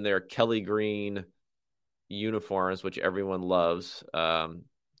 Eagles in their Kelly green uniforms, which everyone loves.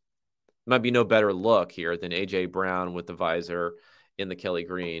 Might be no better look here than A.J. Brown with the visor in the Kelly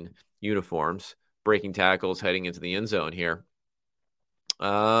green uniforms, breaking tackles, heading into the end zone here.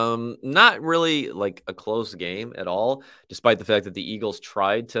 Not really like a close game at all, despite the fact that the Eagles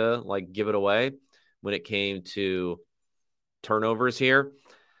tried to give it away when it came to turnovers here.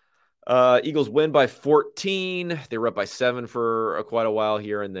 Eagles win by 14. They were up by 7 for quite a while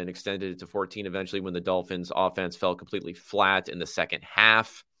here and then extended it to 14 eventually when the Dolphins offense fell completely flat in the second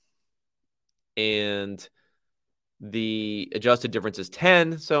half. And the adjusted difference is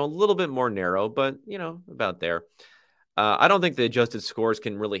 10, so a little bit more narrow, but, about there. I don't think the adjusted scores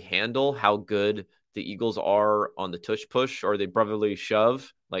can really handle how good the Eagles are on the tush push or the brotherly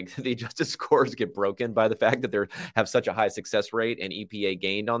shove. Like the adjusted scores get broken by the fact that they have such a high success rate and EPA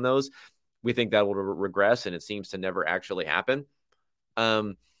gained on those. We think that will regress, and it seems to never actually happen.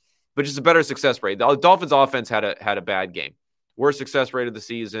 But just a better success rate. The Dolphins offense had a bad game. Worst success rate of the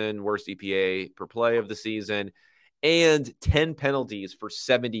season, worst EPA per play of the season, and 10 penalties for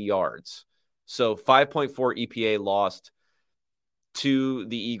 70 yards. So 5.4 EPA lost to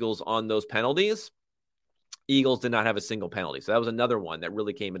the Eagles on those penalties. Eagles did not have a single penalty. So that was another one that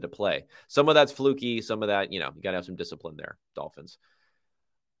really came into play. Some of that's fluky. Some of that, you got to have some discipline there, Dolphins.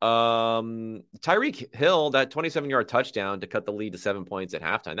 Tyreek Hill, that 27-yard touchdown to cut the lead to 7 points at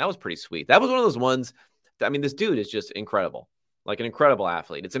halftime. That was pretty sweet. That was one of those ones that, this dude is just incredible. Like an incredible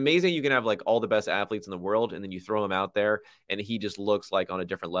athlete. It's amazing you can have all the best athletes in the world and then you throw him out there and he just looks like on a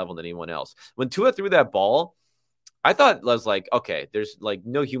different level than anyone else. When Tua threw that ball, I thought I was like, okay, there's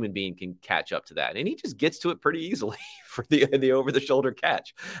no human being can catch up to that. And he just gets to it pretty easily for the over-the-shoulder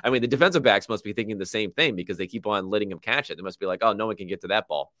catch. The defensive backs must be thinking the same thing because they keep on letting him catch it. They must be like, oh, no one can get to that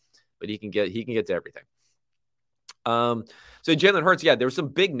ball. But he can get to everything. So Jalen Hurts, yeah, there were some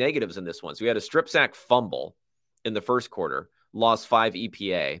big negatives in this one. So we had a strip sack fumble in the first quarter, lost 5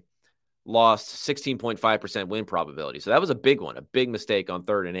 EPA, lost 16.5% win probability. So that was a big one, a big mistake on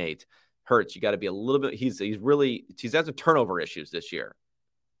 3rd and 8. Hurts, you got to be a little bit. He's had some turnover issues this year.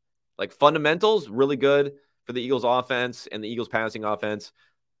 Fundamentals, really good for the Eagles offense and the Eagles passing offense.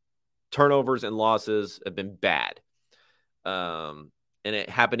 Turnovers and losses have been bad. And it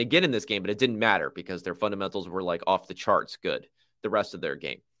happened again in this game, but it didn't matter because their fundamentals were off the charts good the rest of their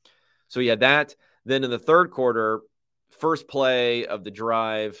game. So yeah, that. Then in the third quarter, first play of the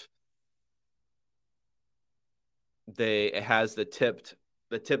drive, it has the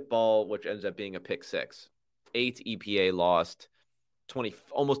tip ball, which ends up being a pick 6. 8 EPA lost,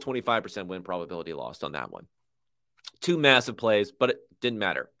 almost 25% win probability lost on that one. 2 massive plays, but it didn't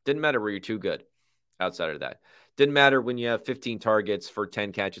matter. Didn't matter where you're too good outside of that. Didn't matter when you have 15 targets for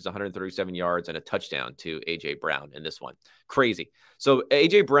 10 catches, 137 yards, and a touchdown to A.J. Brown in this one. Crazy. So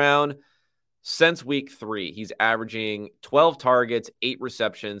A.J. Brown, since week 3, he's averaging 12 targets, 8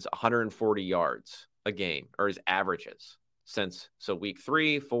 receptions, 140 yards a game, or his averages. So week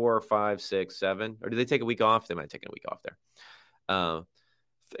 3, 4, 5, 6, 7, or did they take a week off? They might have taken a week off there.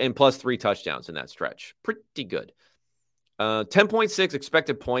 And plus 3 touchdowns in that stretch. Pretty good. 10.6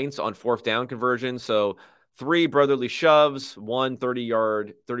 expected points on 4th down conversion. So 3 brotherly shoves, 1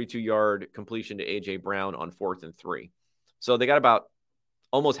 32-yard completion to A.J. Brown on 4th and 3. So they got about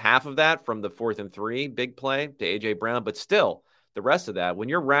almost half of that from the 4th and 3 big play to A.J. Brown. But still, the rest of that, when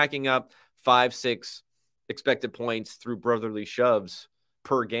you're racking up 5, 6 expected points through brotherly shoves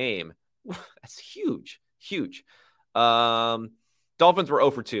per game, that's huge. Dolphins were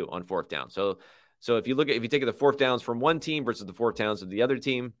 0 for 2 on 4th down. So if you take the 4th downs from one team versus the 4th downs of the other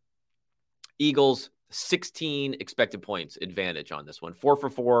team, Eagles 16 expected points advantage on this one, 4 for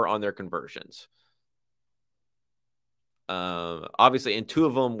 4 on their conversions. Obviously, and 2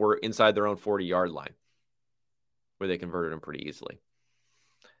 of them were inside their own 40-yard line where they converted them pretty easily.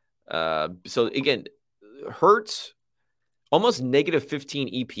 So again, Hurts almost negative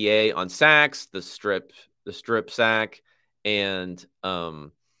 15 EPA on sacks, the strip sack, and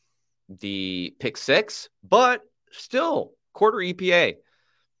the pick 6, but still quarter EPA.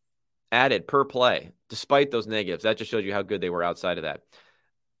 added per play, despite those negatives. That just shows you how good they were outside of that.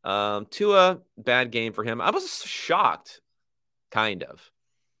 Tua, bad game for him. I was shocked, kind of.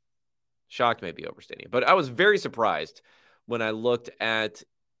 Shocked may be overstating, but I was very surprised when I looked at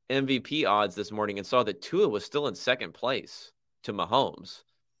MVP odds this morning and saw that Tua was still in second place to Mahomes.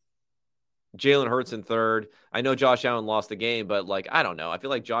 Jalen Hurts in third. I know Josh Allen lost the game, but I don't know. I feel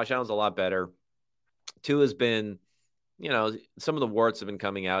like Josh Allen's a lot better. Tua's been, some of the warts have been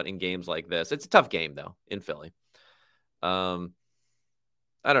coming out in games like this. It's a tough game though in Philly.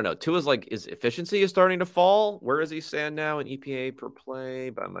 I don't know. Tua's his efficiency is starting to fall. Where does he stand now in EPA per play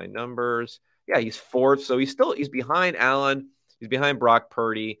by my numbers? Yeah, he's fourth. So he's behind Allen. He's behind Brock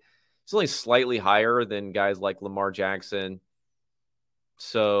Purdy. He's only slightly higher than guys like Lamar Jackson.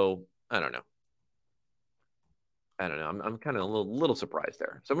 So I don't know. I'm kind of a little surprised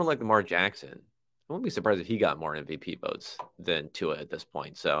there. Someone like Lamar Jackson, I wouldn't be surprised if he got more MVP votes than Tua at this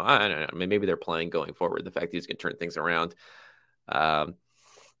point. So I don't know. I mean, maybe they're playing going forward. The fact that he's going to turn things around.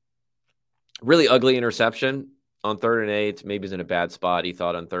 Really ugly interception on 3rd and 8. Maybe he's in a bad spot. He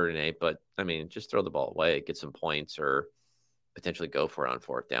thought on 3rd and 8, but I mean, just throw the ball away, get some points, or potentially go for it on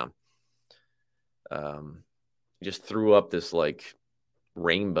 4th down. Just threw up this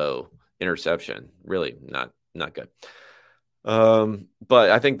rainbow interception. Really not good.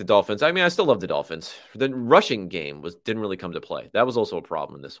 But I think the Dolphins, I still love the Dolphins. The rushing game didn't really come to play. That was also a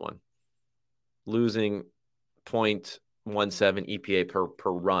problem in this one. Losing 0.17 EPA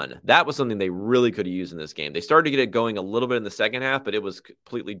per run. That was something they really could have used in this game. They started to get it going a little bit in the second half, but it was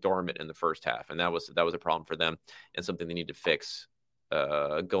completely dormant in the first half. And that was a problem for them and something they need to fix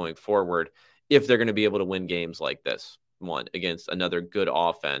going forward if they're going to be able to win games like this one against another good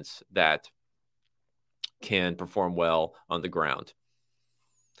offense that can perform well on the ground.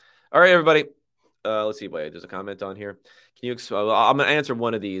 All right, everybody. Let's see. Wait, there's a comment on here. Can you? I'm going to answer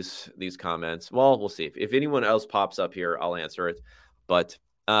one of these comments. Well, we'll see. If anyone else pops up here, I'll answer it. But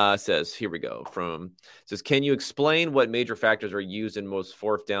says, here we go. Says, can you explain what major factors are used in most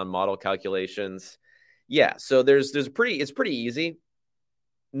 4th down model calculations? Yeah. So it's pretty easy.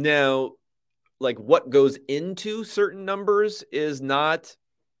 Now, what goes into certain numbers is not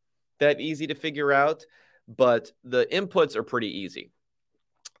that easy to figure out, but the inputs are pretty easy.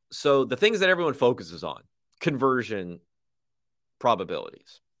 So the things that everyone focuses on, conversion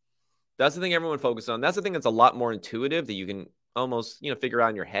probabilities. That's the thing everyone focuses on. That's the thing that's a lot more intuitive that you can almost, figure out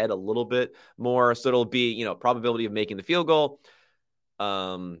in your head a little bit more. So it'll be, probability of making the field goal.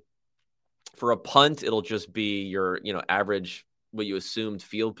 For a punt, it'll just be your, average, what you assumed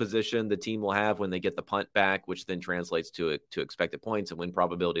field position the team will have when they get the punt back, which then translates to expected points and win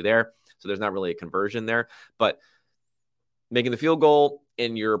probability there. So there's not really a conversion there, but making the field goal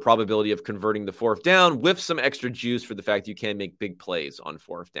and your probability of converting the 4th down with some extra juice for the fact you can make big plays on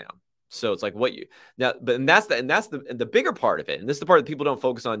 4th down. So it's that's the bigger part of it. And this is the part that people don't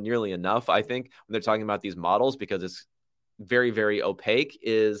focus on nearly enough, I think, when they're talking about these models, because it's very, very opaque,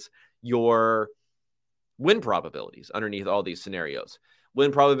 is your win probabilities underneath all these scenarios.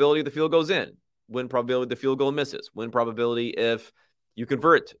 Win probability the field goes in. Win probability the field goal misses. Win probability if you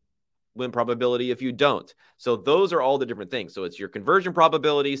convert. Win probability if you don't. So those are all the different things. So it's your conversion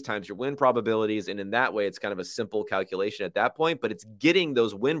probabilities times your win probabilities. And in that way, it's kind of a simple calculation at that point, but it's getting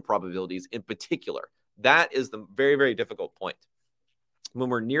those win probabilities in particular. That is the very, very difficult point. When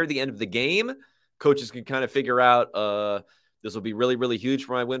we're near the end of the game, coaches can kind of figure out, this will be really, really huge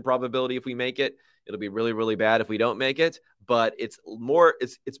for my win probability if we make it. It'll be really, really bad if we don't make it. But it's more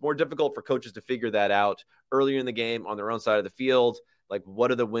difficult for coaches to figure that out earlier in the game on their own side of the field.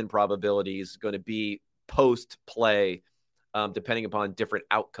 What are the win probabilities going to be post-play, depending upon different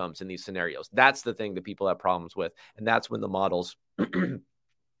outcomes in these scenarios? That's the thing that people have problems with. And that's when the models can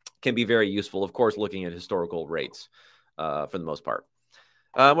be very useful, of course, looking at historical rates for the most part.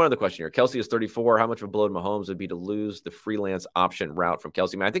 One other question here. Kelsey is 34. How much of a blow to Mahomes would be to lose the freelance option route from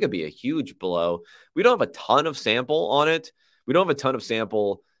Kelsey? I think it'd be a huge blow. We don't have a ton of sample on it.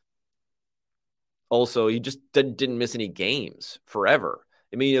 Also, he just didn't miss any games forever.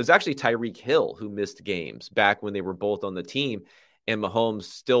 I mean, it was actually Tyreek Hill who missed games back when they were both on the team, and Mahomes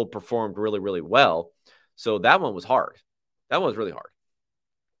still performed really, really well. So that one was hard. That one was really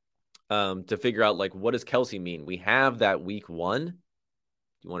hard to figure out, what does Kelsey mean? We have that week 1. Do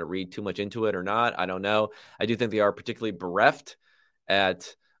you want to read too much into it or not? I don't know. I do think they are particularly bereft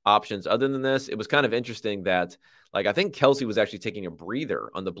at options other than this. It was kind of interesting that, I think Kelsey was actually taking a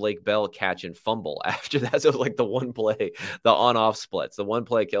breather on the Blake Bell catch and fumble after that. So the one play, the on-off splits, the one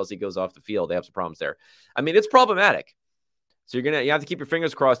play Kelsey goes off the field. They have some problems there. I mean, it's problematic. So you have to keep your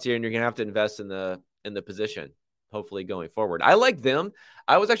fingers crossed here, and you're going to have to invest in the position. hopefully going forward. I like them.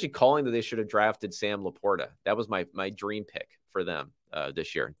 I was actually calling that they should have drafted Sam Laporta. That was my dream pick for them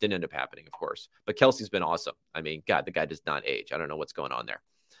this year. Didn't end up happening, of course. But Kelsey's been awesome. I mean, God, the guy does not age. I don't know what's going on there.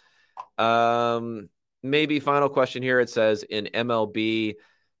 Maybe final question here. It says in MLB,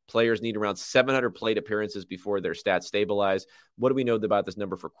 players need around 700 plate appearances before their stats stabilize. What do we know about this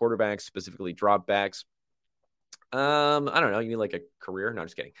number for quarterbacks, specifically dropbacks? I don't know. You need like a career? No, I'm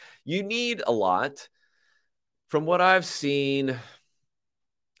just kidding. You need a lot. From what I've seen,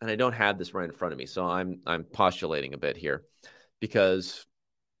 and I don't have this right in front of me, so I'm postulating a bit here because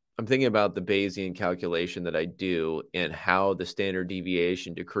I'm thinking about the Bayesian calculation that I do and how the standard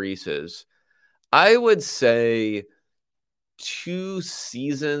deviation decreases. I would say 2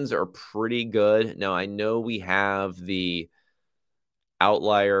 seasons are pretty good. Now, I know we have the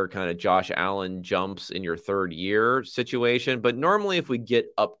outlier kind of Josh Allen jumps in your third year situation, but normally if we get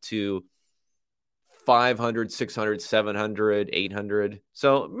up to 500, 600, 700, 800.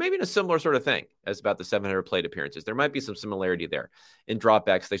 So maybe in a similar sort of thing as about the 700 plate appearances. There might be some similarity there. In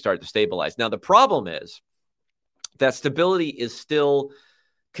dropbacks, they start to stabilize. Now, the problem is that stability is still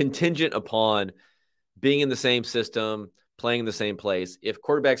contingent upon being in the same system, playing in the same place. If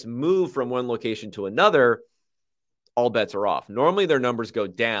quarterbacks move from one location to another, all bets are off. Normally, their numbers go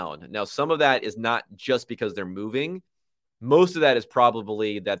down. Now, some of that is not just because they're moving. Most of that is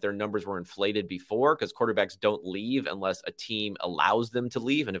probably that their numbers were inflated before because quarterbacks don't leave unless a team allows them to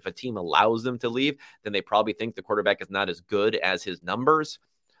leave. And if a team allows them to leave, then they probably think the quarterback is not as good as his numbers.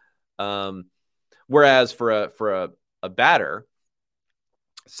 Whereas for a batter,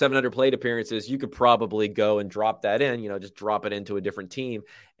 700 plate appearances, you could probably go and drop that in, just drop it into a different team.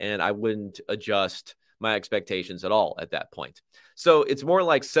 And I wouldn't adjust my expectations at all at that point. So it's more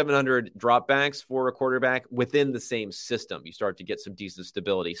like 700 dropbacks for a quarterback within the same system. You start to get some decent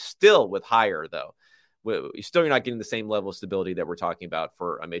stability still with higher though. You're not getting the same level of stability that we're talking about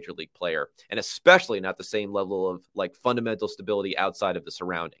for a major league player, and especially not the same level of like fundamental stability outside of the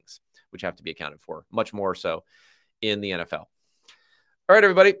surroundings, which have to be accounted for much more so in the NFL. All right,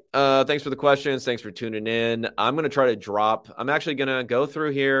 everybody. Thanks for the questions. Thanks for tuning in. I'm going to try to I'm actually going to go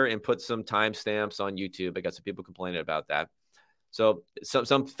through here and put some timestamps on YouTube. I got some people complaining about that. So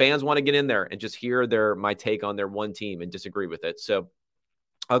some fans want to get in there and just hear my take on their one team and disagree with it. So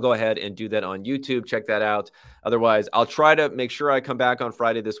I'll go ahead and do that on YouTube. Check that out. Otherwise, I'll try to make sure I come back on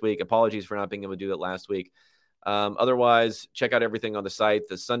Friday this week. Apologies for not being able to do that last week. Otherwise, check out everything on the site.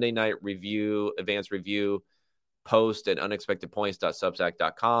 The Sunday night review, advanced review, post at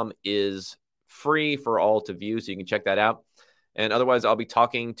unexpectedpoints.substack.com is free for all to view, so you can check that out. And otherwise, I'll be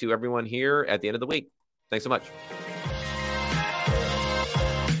talking to everyone here at the end of the week. Thanks so much.